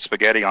you could eat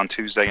spaghetti on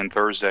Tuesday and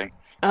Thursday.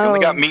 You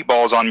only got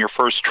meatballs on your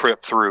first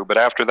trip through, but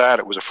after that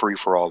it was a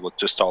free-for-all with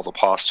just all the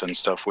pasta and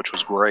stuff, which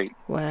was great.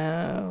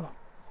 Wow.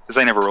 Because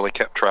they never really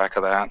kept track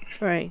of that.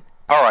 Right.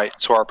 All right,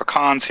 so our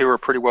pecans here are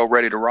pretty well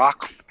ready to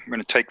rock. We're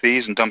going to take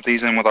these and dump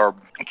these in with our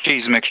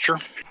cheese mixture.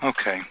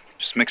 Okay,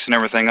 just mixing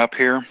everything up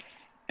here.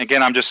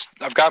 Again,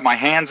 I've got my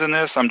hands in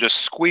this. I'm just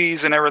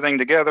squeezing everything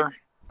together,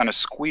 kind of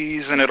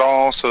squeezing it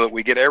all so that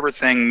we get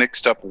everything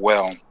mixed up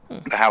well.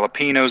 The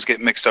jalapenos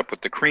get mixed up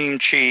with the cream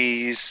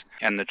cheese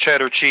and the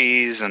cheddar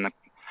cheese and the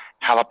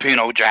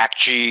jalapeno jack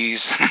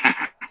cheese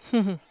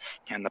and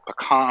the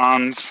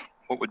pecans.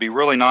 What would be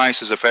really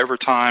nice is if every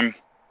time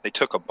they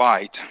took a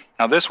bite.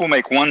 Now this will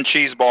make one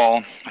cheese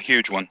ball a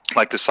huge one,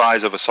 like the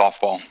size of a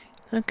softball.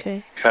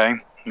 Okay. Okay.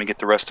 Let me get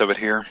the rest of it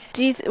here.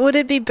 Would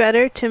it be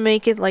better to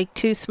make it like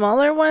two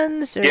smaller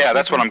ones? Yeah,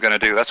 that's what I'm going to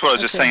do. That's what I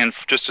was just saying,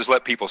 just to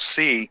let people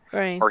see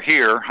or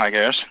hear, I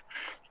guess.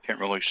 Can't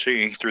really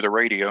see through the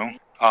radio,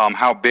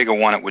 how big a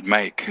one it would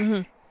make.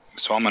 Mm-hmm.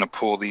 So I'm going to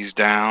pull these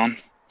down.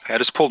 Okay, I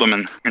just pulled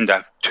them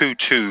into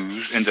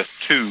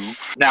two.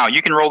 Now,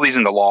 you can roll these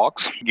into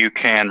logs. You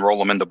can roll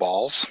them into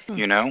balls,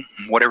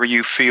 whatever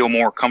you feel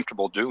more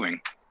comfortable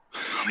doing.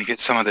 Let me get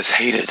some of this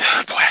hated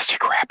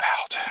plastic wrap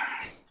out.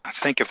 I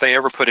think if they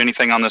ever put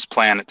anything on this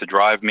planet to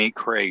drive me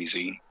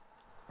crazy,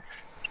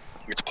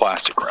 it's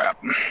plastic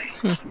wrap.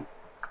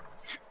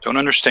 Don't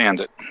understand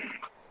it.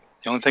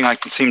 The only thing I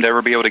can seem to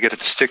ever be able to get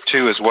it to stick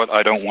to is what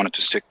I don't want it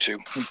to stick to.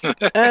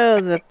 Oh,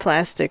 the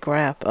plastic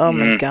wrap. Oh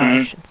my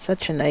gosh. It's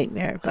such a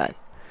nightmare, but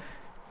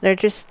they're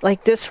just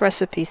like this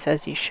recipe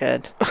says you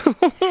should.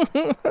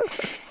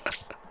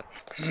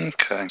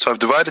 Okay, so I've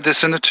divided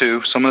this into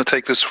two. So I'm going to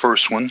take this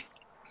first one.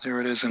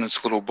 There it is in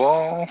its little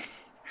ball.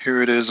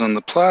 Here it is on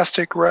the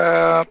plastic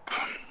wrap.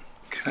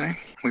 Okay,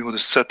 we will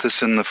just set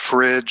this in the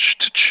fridge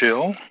to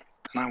chill.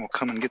 And I will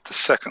come and get the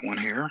second one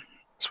here.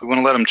 So we want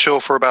to let them chill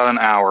for about an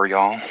hour,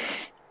 y'all.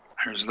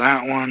 Here's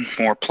that one.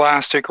 More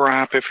plastic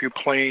wrap, if you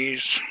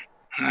please.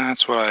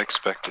 That's what I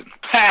expected.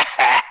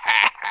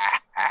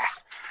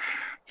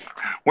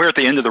 We're at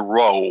the end of the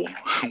roll.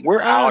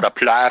 We're out of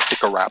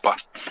plastic wrapper.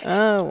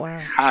 Oh,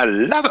 wow. I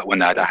love it when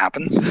that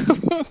happens.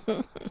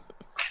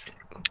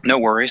 No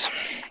worries.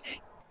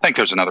 I think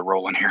there's another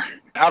roll in here.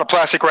 Out of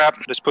plastic wrap,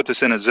 just put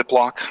this in a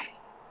Ziploc.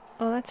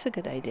 Oh, that's a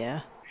good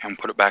idea. And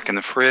put it back in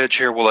the fridge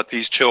here. We'll let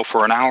these chill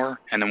for an hour,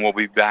 and then we'll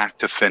be back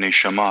to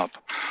finish them up.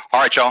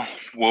 All right, y'all.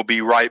 We'll be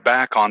right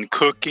back on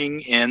Cooking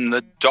in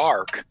the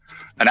Dark.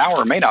 An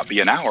hour may not be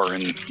an hour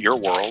in your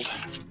world.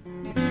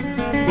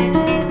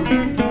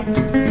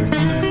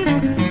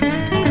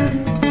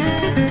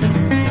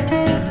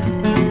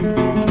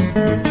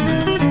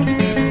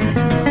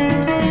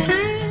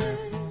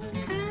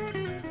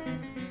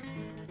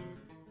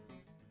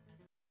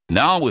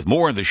 Now with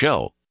more of the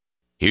show,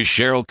 Here's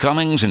Cheryl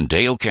Cummings and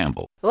Dale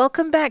Campbell.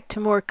 Welcome back to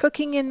more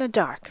Cooking in the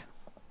Dark.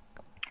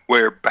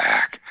 We're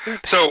back.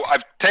 So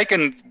I've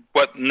taken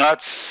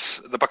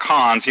the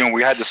pecans,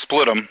 we had to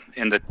split them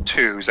into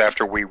twos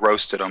after we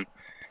roasted them.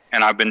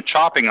 And I've been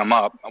chopping them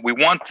up. We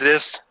want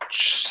this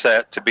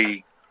set to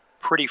be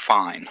pretty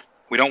fine.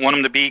 We don't want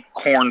them to be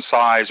corn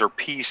size or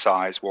pea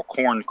size. Well,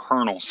 corn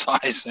kernel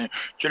size.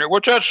 Jenny,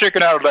 what's that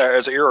sticking out of there?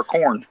 Is it ear of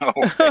corn? No.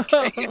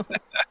 Okay.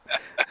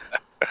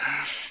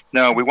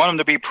 No, we want them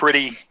to be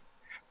pretty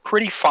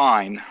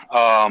fine.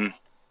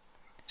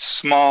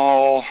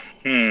 Small,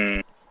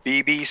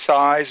 BB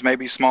size,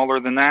 maybe smaller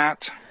than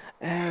that.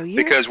 Oh, yes.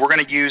 Because we're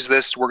going to use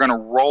this. We're going to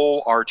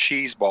roll our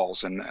cheese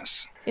balls in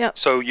this. Yep.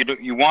 So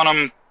you want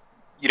them.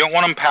 You don't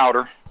want them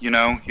powder. You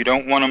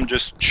don't want them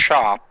just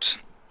chopped.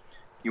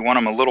 You want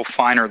them a little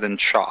finer than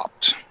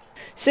chopped.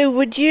 So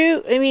would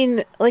you,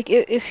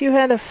 if you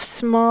had a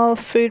small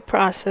food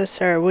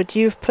processor, would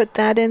you have put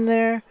that in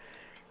there?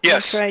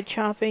 Yes. And try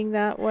chopping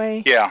that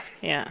way? Yeah.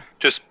 Yeah.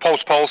 Just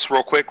pulse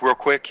real quick,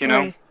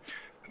 Right.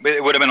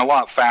 It would have been a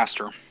lot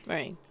faster.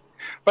 Right.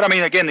 But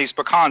again, these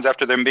pecans,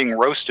 after them being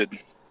roasted,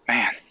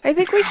 man. I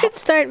think we should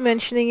start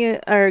mentioning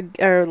our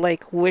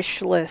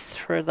wish lists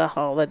for the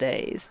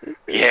holidays.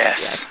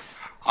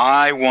 Yes.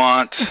 I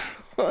want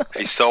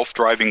a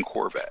self-driving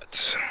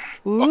Corvette.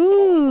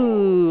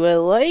 Ooh, I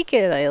like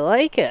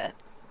it.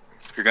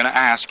 If you're going to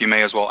ask, you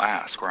may as well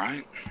ask,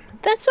 right?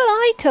 That's what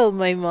I told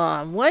my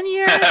mom. One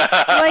year,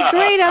 my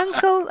great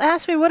uncle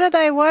asked me what did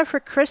I want for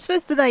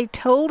Christmas, and I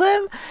told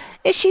him,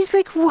 and she's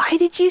like, "Why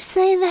did you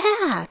say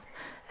that?"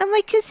 I'm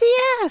like, "'Cause he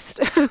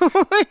asked."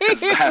 'Cause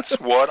that's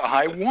what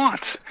I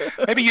want.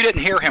 Maybe you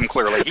didn't hear him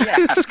clearly. He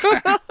asked.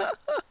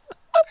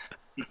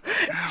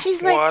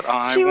 She's like, what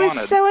I she was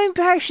wanted. so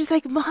embarrassed. She's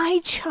like, "My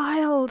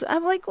child."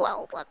 I'm like,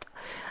 "Well, what?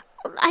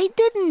 I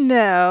didn't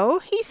know."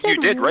 He said,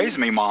 "You did raise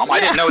me, Mom." I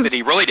didn't know that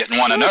he really didn't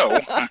want to know.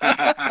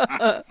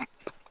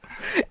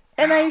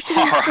 And I should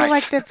have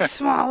selected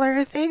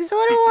smaller things.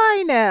 What do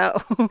I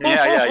know?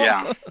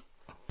 Yeah.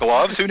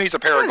 Gloves? Who needs a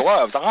pair of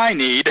gloves? I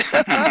need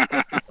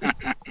a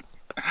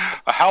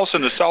house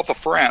in the south of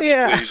France,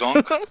 please,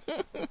 Unc.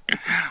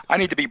 I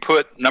need to be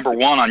put number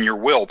 1 on your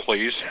will,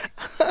 please.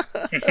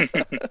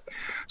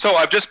 So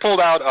I've just pulled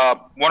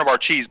out one of our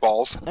cheese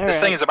balls. This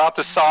thing is about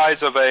the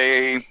size of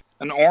an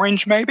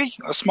orange, maybe?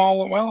 A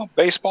small,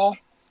 baseball.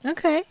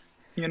 Okay.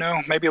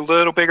 Maybe a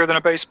little bigger than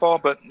a baseball,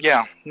 but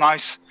yeah,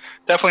 nice.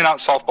 Definitely not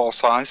softball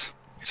size.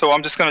 So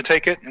I'm just going to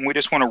take it, and we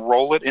just want to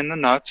roll it in the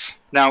nuts.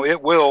 Now,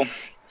 it will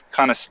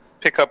kind of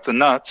pick up the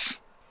nuts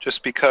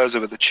just because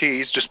of the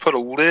cheese. Just put a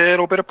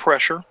little bit of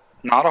pressure,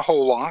 not a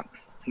whole lot.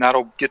 And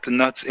that'll get the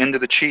nuts into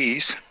the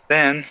cheese.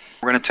 Then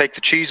we're going to take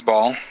the cheese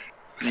ball.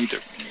 I need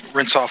to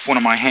rinse off one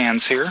of my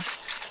hands here.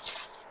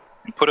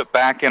 And put it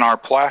back in our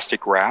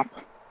plastic wrap.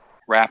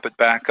 Wrap it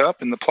back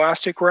up in the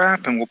plastic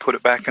wrap, and we'll put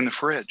it back in the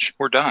fridge.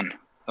 We're done.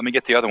 Let me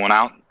get the other one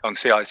out. You can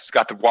see it's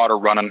got the water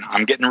running.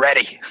 I'm getting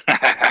ready.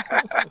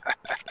 I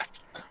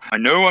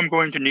know I'm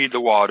going to need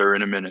the water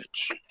in a minute.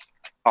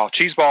 Oh,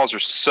 cheese balls are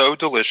so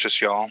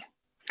delicious, y'all.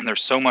 And they're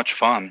so much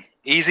fun.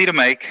 Easy to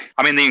make.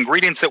 The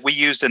ingredients that we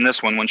used in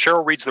this one, when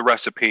Cheryl reads the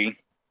recipe,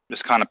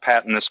 just kind of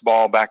patting this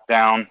ball back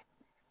down,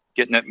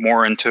 getting it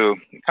more into,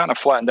 kind of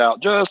flattened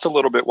out just a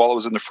little bit while it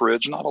was in the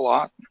fridge. Not a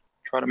lot.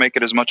 Try to make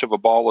it as much of a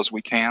ball as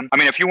we can.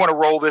 If you want to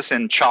roll this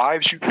in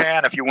chives, you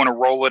can. If you want to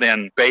roll it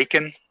in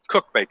bacon,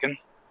 cooked bacon.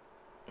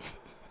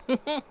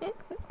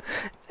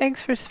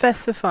 Thanks for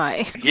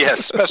specifying.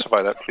 Yes,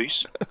 specify that,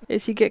 please.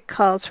 As you get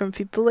calls from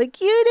people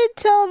like, "You didn't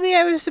tell me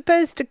I was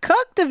supposed to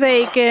cook the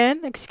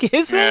bacon."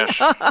 Excuse me?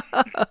 Yes.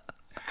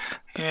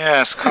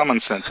 Yes, common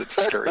sense. It's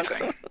a scary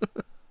thing.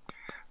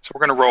 So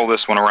we're going to roll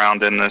this one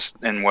around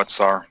in what's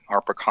our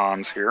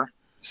pecans here.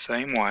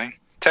 Same way.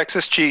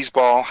 Texas cheese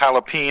ball,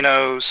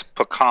 jalapenos,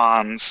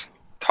 pecans,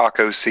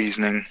 taco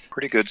seasoning.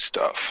 Pretty good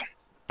stuff.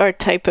 Or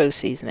typo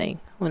seasoning.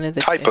 One of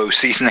the typo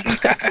seasoning.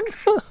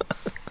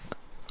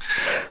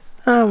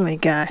 Oh my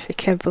gosh, I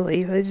can't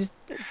believe it.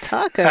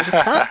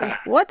 Tacos.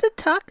 What do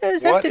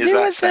tacos have to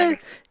do with the...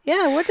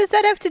 Yeah, what does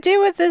that have to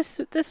do with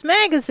this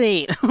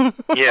magazine?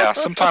 Yeah,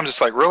 sometimes it's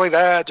like, really,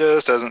 that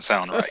just doesn't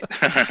sound right.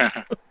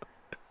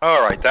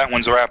 All right, that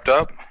one's wrapped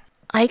up.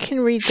 I can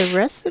read the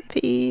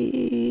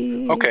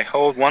recipe. Okay,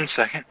 hold 1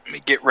 second. Let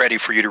me get ready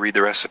for you to read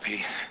the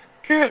recipe.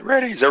 Get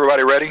ready. Is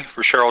everybody ready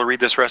for Cheryl to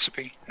read this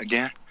recipe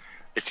again?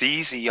 It's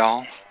easy,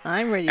 y'all.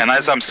 I'm ready. And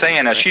as I'm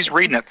saying, as she's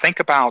reading it, think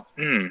about,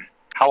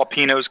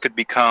 jalapenos could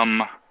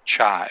become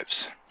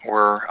chives.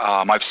 Or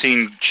I've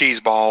seen cheese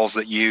balls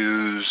that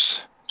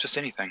use just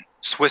anything.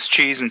 Swiss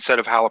cheese instead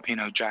of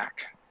jalapeno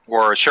jack.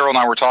 Or Cheryl and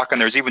I were talking,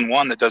 there's even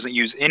one that doesn't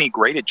use any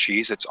grated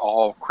cheese. It's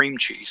all cream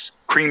cheese.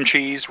 Cream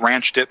cheese,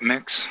 ranch dip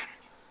mix,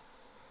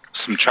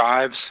 some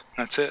chives,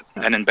 that's it.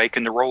 And then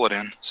bacon to roll it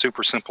in.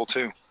 Super simple,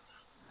 too.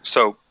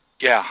 So,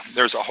 yeah,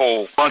 there's a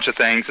whole bunch of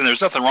things. And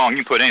there's nothing wrong. You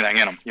can put anything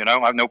in them.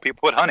 I know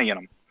people put honey in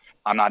them.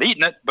 I'm not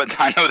eating it, but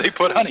I know they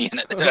put honey in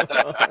it.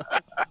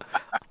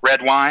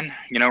 Red wine,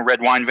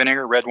 red wine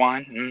vinegar, red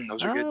wine.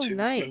 Those are good too.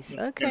 Nice.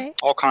 Okay.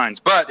 All kinds.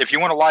 But if you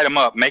want to light them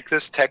up, make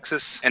this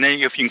Texas, and then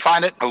if you can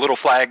find it, a little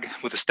flag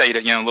with a state,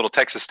 a little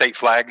Texas state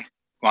flag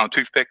on a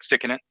toothpick,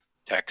 stick in it.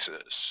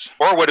 Texas.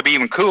 Or would it be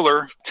even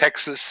cooler?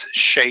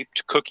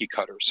 Texas-shaped cookie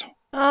cutters.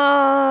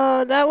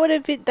 Oh,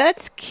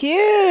 that's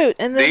cute.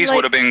 And then these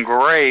would have been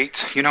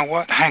great. You know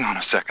what? Hang on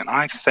a second.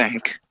 I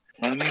think.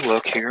 Let me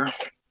look here.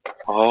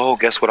 Oh,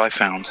 guess what I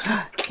found?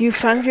 You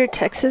found your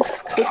Texas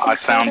cookie I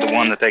found cutter? the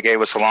one that they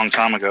gave us a long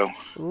time ago.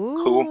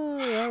 Ooh, Cool.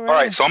 All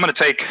right, so I'm going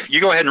to take,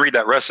 you go ahead and read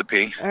that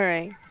recipe. All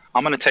right.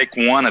 I'm going to take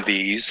one of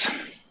these.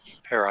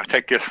 Here, I'll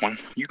take this one.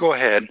 You go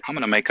ahead. I'm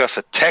going to make us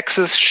a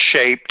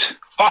Texas-shaped,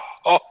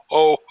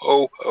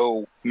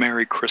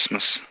 Merry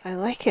Christmas. I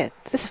like it.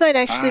 This might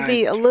actually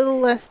be a little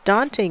less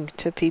daunting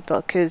to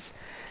people, because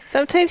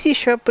sometimes you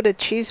show up with a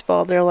cheese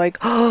ball, they're like,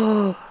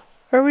 oh,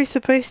 are we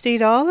supposed to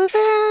eat all of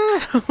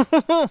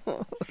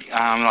that?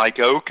 I'm like,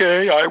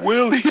 okay, I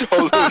will eat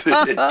all of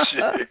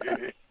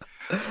it.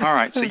 All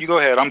right, so you go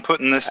ahead. I'm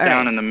putting this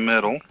down in the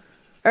middle.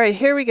 All right,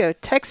 here we go.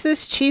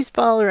 Texas cheese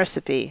ball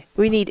recipe.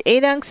 We need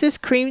 8 ounces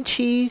cream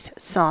cheese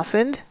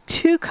softened,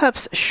 2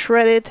 cups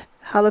shredded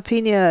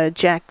jalapeno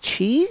jack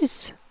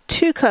cheese,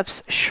 2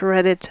 cups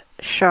shredded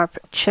sharp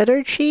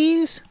cheddar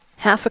cheese,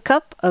 half a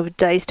cup of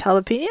diced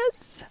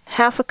jalapenos,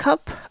 half a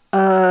cup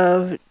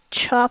of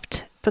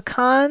chopped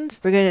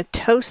pecans. We're going to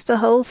toast the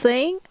whole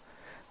thing.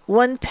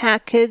 1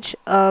 package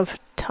of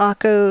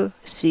taco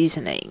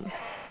seasoning.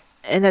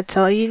 And that's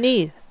all you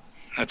need.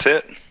 That's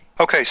it.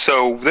 Okay,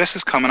 so this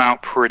is coming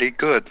out pretty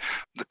good.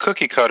 The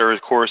cookie cutter,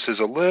 of course, is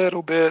a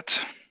little bit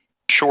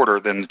shorter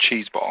than the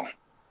cheese ball.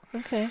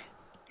 Okay.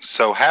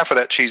 So half of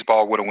that cheese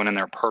ball would have went in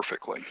there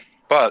perfectly.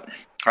 But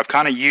I've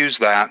kind of used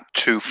that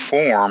to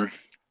form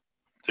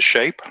the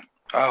shape.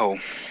 Oh,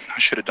 I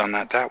should have done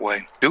that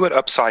way. Do it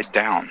upside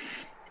down.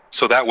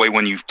 So that way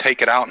when you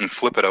take it out and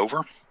flip it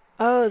over,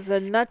 oh, the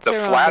nuts the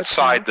are flat on the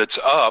side top. that's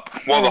up,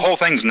 well, the whole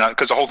thing's nut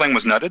because the whole thing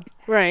was nutted.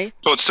 Right.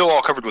 So it's still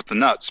all covered with the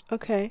nuts.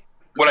 Okay.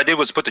 What I did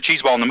was put the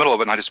cheese ball in the middle of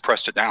it and I just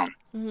pressed it down.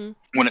 Mm-hmm.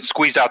 When it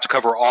squeezed out to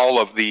cover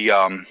all of the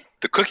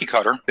cookie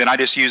cutter, then I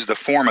just used the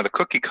form of the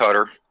cookie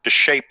cutter to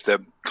shape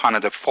the kind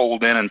of to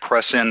fold in and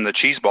press in the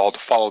cheese ball to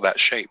follow that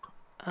shape.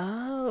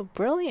 Oh,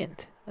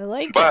 brilliant. I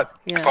like But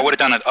it. if I would have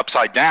done it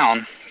upside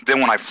down, then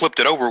when I flipped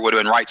it over, it would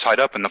have been right side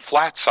up and the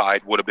flat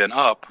side would have been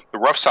up. The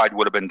rough side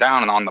would have been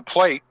down. And on the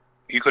plate,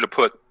 you could have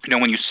put,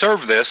 when you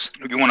serve this,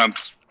 you want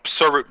to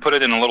serve it, put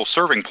it in a little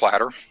serving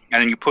platter,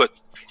 and then you put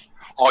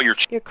all your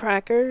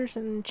crackers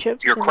and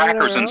chips. Your and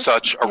crackers and else.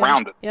 such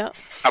around it. Yeah.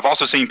 I've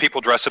also seen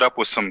people dress it up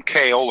with some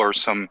kale or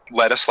some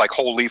lettuce, like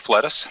whole leaf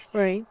lettuce.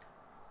 Right.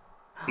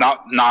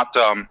 Not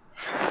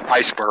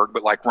iceberg,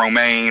 but like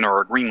romaine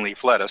or green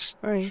leaf lettuce.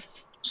 Right.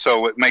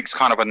 So it makes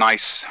kind of a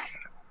nice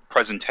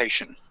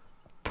presentation.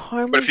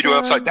 Parmesan. But if you do it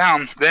upside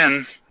down,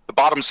 then the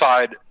bottom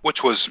side,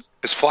 which is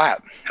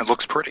flat, it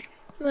looks pretty.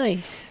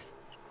 Nice.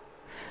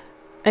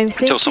 I'm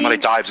thinking, until somebody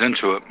dives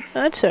into it.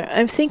 That's it.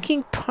 I'm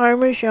thinking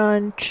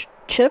Parmesan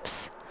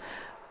chips,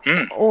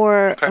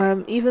 or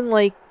even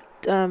like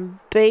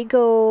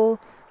bagel,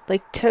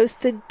 like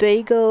toasted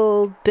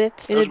bagel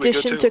bits, in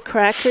addition to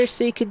crackers.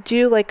 So you could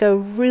do like a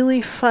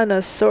really fun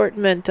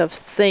assortment of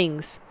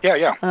things.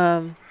 Yeah.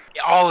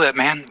 All of that,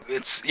 man.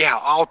 It's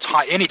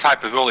any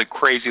type of really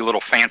crazy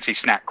little fancy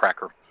snack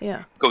cracker.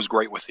 Yeah. Goes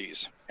great with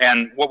these.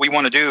 And what we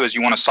want to do is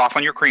you want to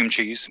soften your cream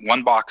cheese,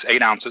 1 box,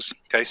 8 ounces.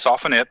 Okay,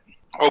 soften it,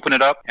 open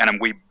it up, and then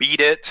we beat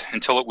it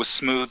until it was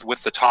smooth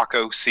with the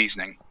taco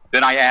seasoning.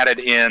 Then I added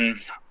in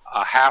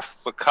a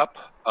half a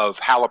cup of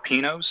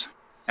jalapenos,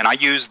 and I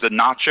used the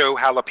nacho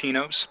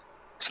jalapenos.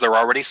 So they're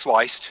already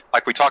sliced.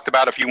 Like we talked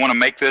about, if you want to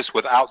make this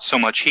without so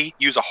much heat,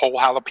 use a whole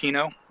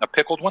jalapeno, a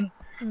pickled one.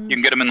 You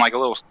can get them in like a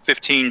little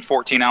 15,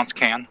 14-ounce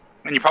can.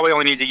 And you probably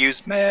only need to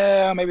use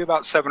maybe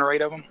about 7 or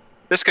 8 of them.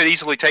 This could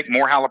easily take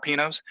more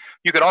jalapenos.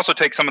 You could also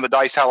take some of the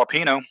diced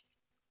jalapeno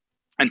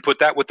and put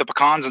that with the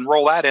pecans and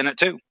roll that in it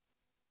too.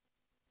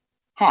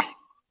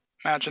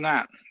 Imagine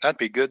that. That'd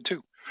be good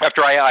too.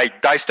 After I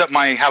diced up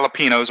my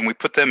jalapenos and we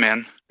put them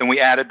in, then we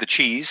added the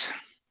cheese,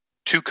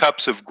 2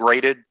 cups of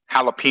grated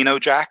jalapeno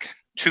jack,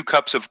 2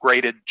 cups of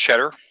grated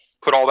cheddar.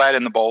 Put all that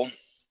in the bowl.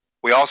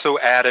 We also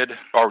added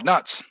our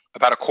nuts,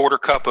 about a 1/4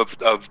 cup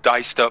of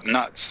diced up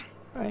nuts.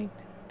 Right.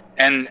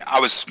 And I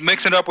was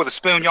mixing it up with a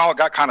spoon, y'all. It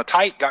got kind of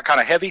tight, got kind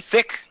of heavy,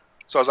 thick.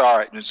 So I was all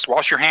right, just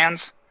wash your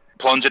hands,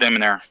 plunge it in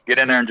there. Get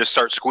in there and just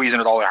start squeezing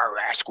it all.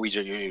 Squeeze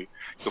it.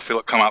 You'll feel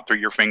it come out through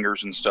your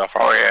fingers and stuff.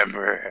 Oh,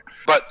 yeah.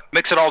 But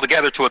mix it all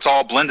together till it's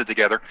all blended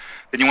together.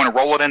 Then you want to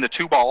roll it into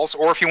 2 balls,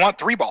 or if you want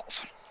 3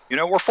 balls,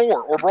 or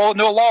 4, or roll it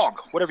into a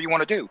log, whatever you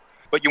want to do.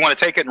 But you want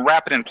to take it and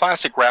wrap it in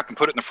plastic wrap and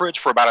put it in the fridge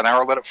for about an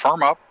hour, let it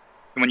firm up.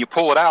 And when you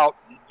pull it out,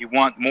 you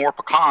want more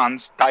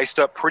pecans diced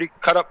up,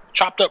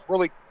 chopped up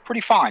really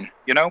pretty fine,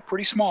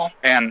 pretty small.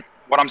 And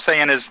what I'm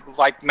saying is,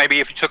 like, maybe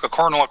if you took a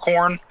kernel of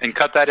corn and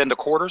cut that into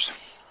quarters,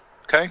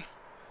 okay?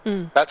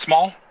 That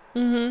small.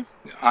 Mm-hmm.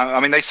 I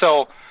mean, they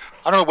sell,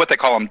 I don't know what they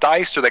call them,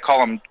 diced, or they call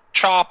them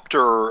chopped,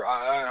 or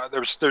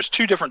there's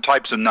 2 different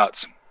types of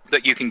nuts.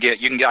 that you can get,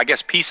 I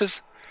guess,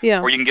 pieces. Yeah.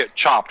 Or you can get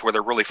chopped where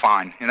they're really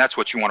fine, and that's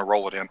what you want to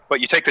roll it in.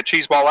 But you take the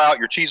cheese ball out,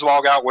 your cheese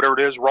log out, whatever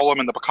it is, roll them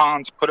in the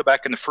pecans, put it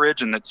back in the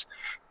fridge, and it's,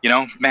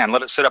 man,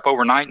 let it sit up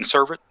overnight and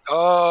serve it.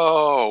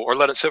 Oh, or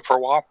let it sit for a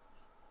while,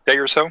 day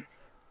or so.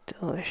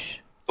 Delish.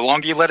 The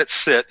longer you let it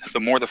sit, the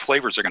more the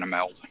flavors are going to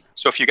meld.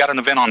 So if you got an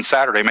event on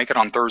Saturday, make it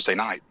on Thursday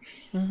night.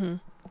 Mm-hmm.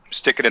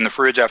 Stick it in the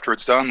fridge after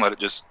it's done. Let it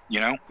just,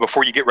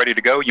 before you get ready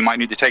to go, you might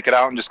need to take it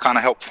out and just kind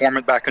of help form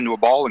it back into a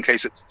ball in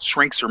case it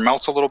shrinks or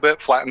melts a little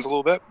bit, flattens a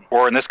little bit.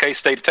 Or in this case,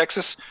 state of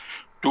Texas.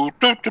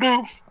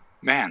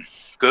 Man,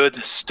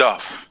 good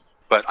stuff.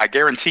 But I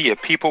guarantee you,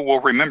 people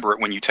will remember it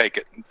when you take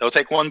it. They'll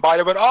take one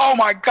bite of it. Oh,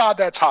 my God,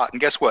 that's hot. And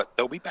guess what?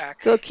 They'll be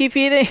back. They'll keep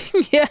eating.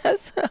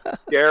 Yes.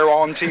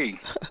 Guarantee.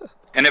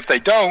 And if they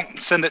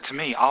don't, send it to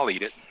me. I'll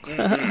eat it.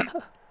 Mm-hmm.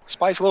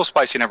 A little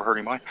spicy, never hurt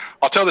anybody.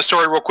 I'll tell the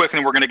story real quick, and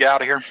then we're going to get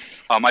out of here.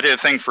 I did a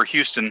thing for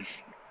Houston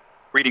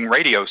reading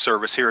radio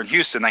service here in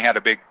Houston. They had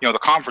a big, the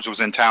conference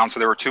was in town,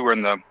 so there were two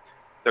in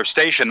their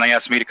station. They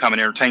asked me to come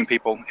and entertain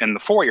people in the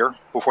foyer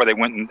before they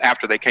went and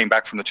after they came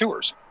back from the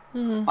tours.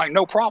 Mm-hmm. Like,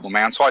 no problem,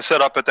 man. So I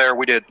set up it there.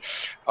 We did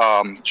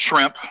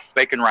shrimp,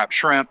 bacon wrapped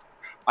shrimp.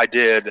 I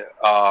did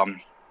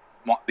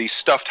these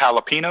stuffed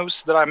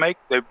jalapenos that I make.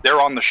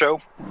 They're on the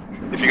show.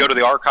 If you go to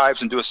the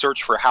archives and do a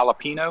search for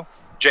jalapeno,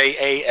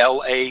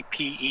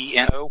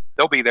 Jalapeno,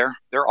 they'll be there.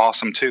 They're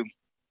awesome too.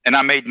 And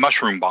I made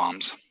mushroom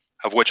bombs,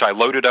 of which I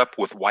loaded up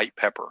with white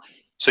pepper.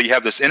 So you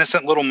have this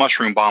innocent little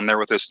mushroom bomb there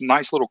with this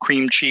nice little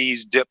cream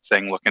cheese dip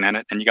thing looking in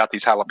it, and you got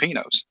these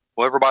jalapenos.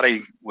 Well,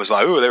 everybody was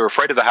like, oh, they were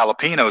afraid of the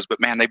jalapenos,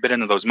 but man, they bit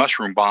into those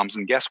mushroom bombs,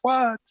 and guess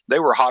what? They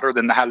were hotter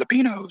than the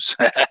jalapenos.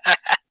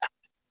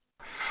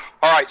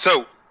 All right,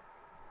 so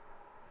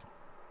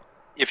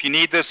if you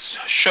need this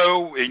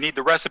show, you need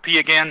the recipe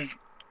again,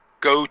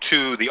 go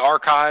to the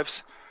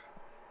archives,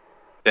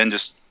 then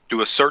just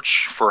do a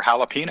search for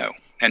jalapeno,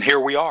 and here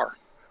we are.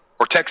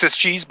 Or Texas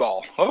cheese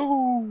ball.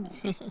 Oh,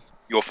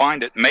 you'll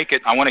find it. Make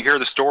it. I want to hear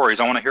the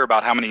stories. I want to hear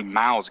about how many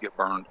mouths get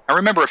burned. And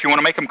remember, if you want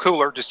to make them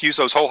cooler, just use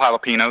those whole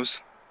jalapenos,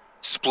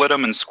 split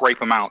them and scrape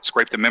them out.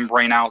 Scrape the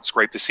membrane out,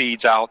 scrape the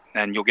seeds out,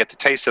 and you'll get the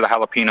taste of the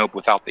jalapeno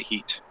without the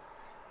heat.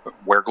 But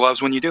wear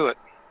gloves when you do it,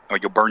 or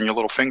you'll burn your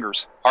little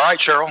fingers. All right,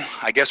 Cheryl,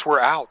 I guess we're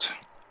out.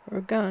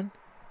 We're gone.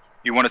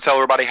 You want to tell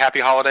everybody happy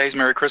holidays,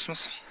 Merry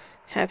Christmas?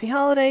 Happy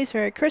holidays,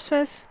 Merry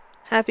Christmas.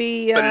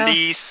 Happy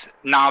Feliz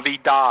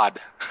Navidad.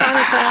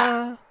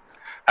 Hanukkah.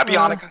 Happy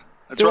Hanukkah.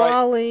 That's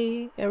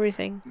Diwali,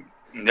 everything.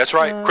 That's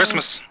right.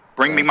 Christmas.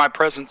 Bring me my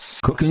presents.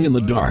 Cooking in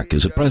the Dark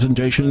is a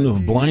presentation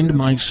of Blind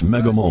Mice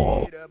Mega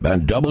Mall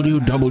at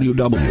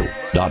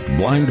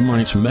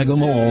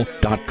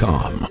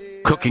www.blindmicemegamall.com.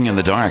 Cooking in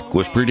the Dark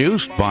was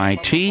produced by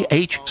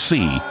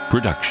THC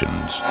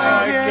Productions.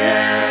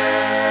 Again.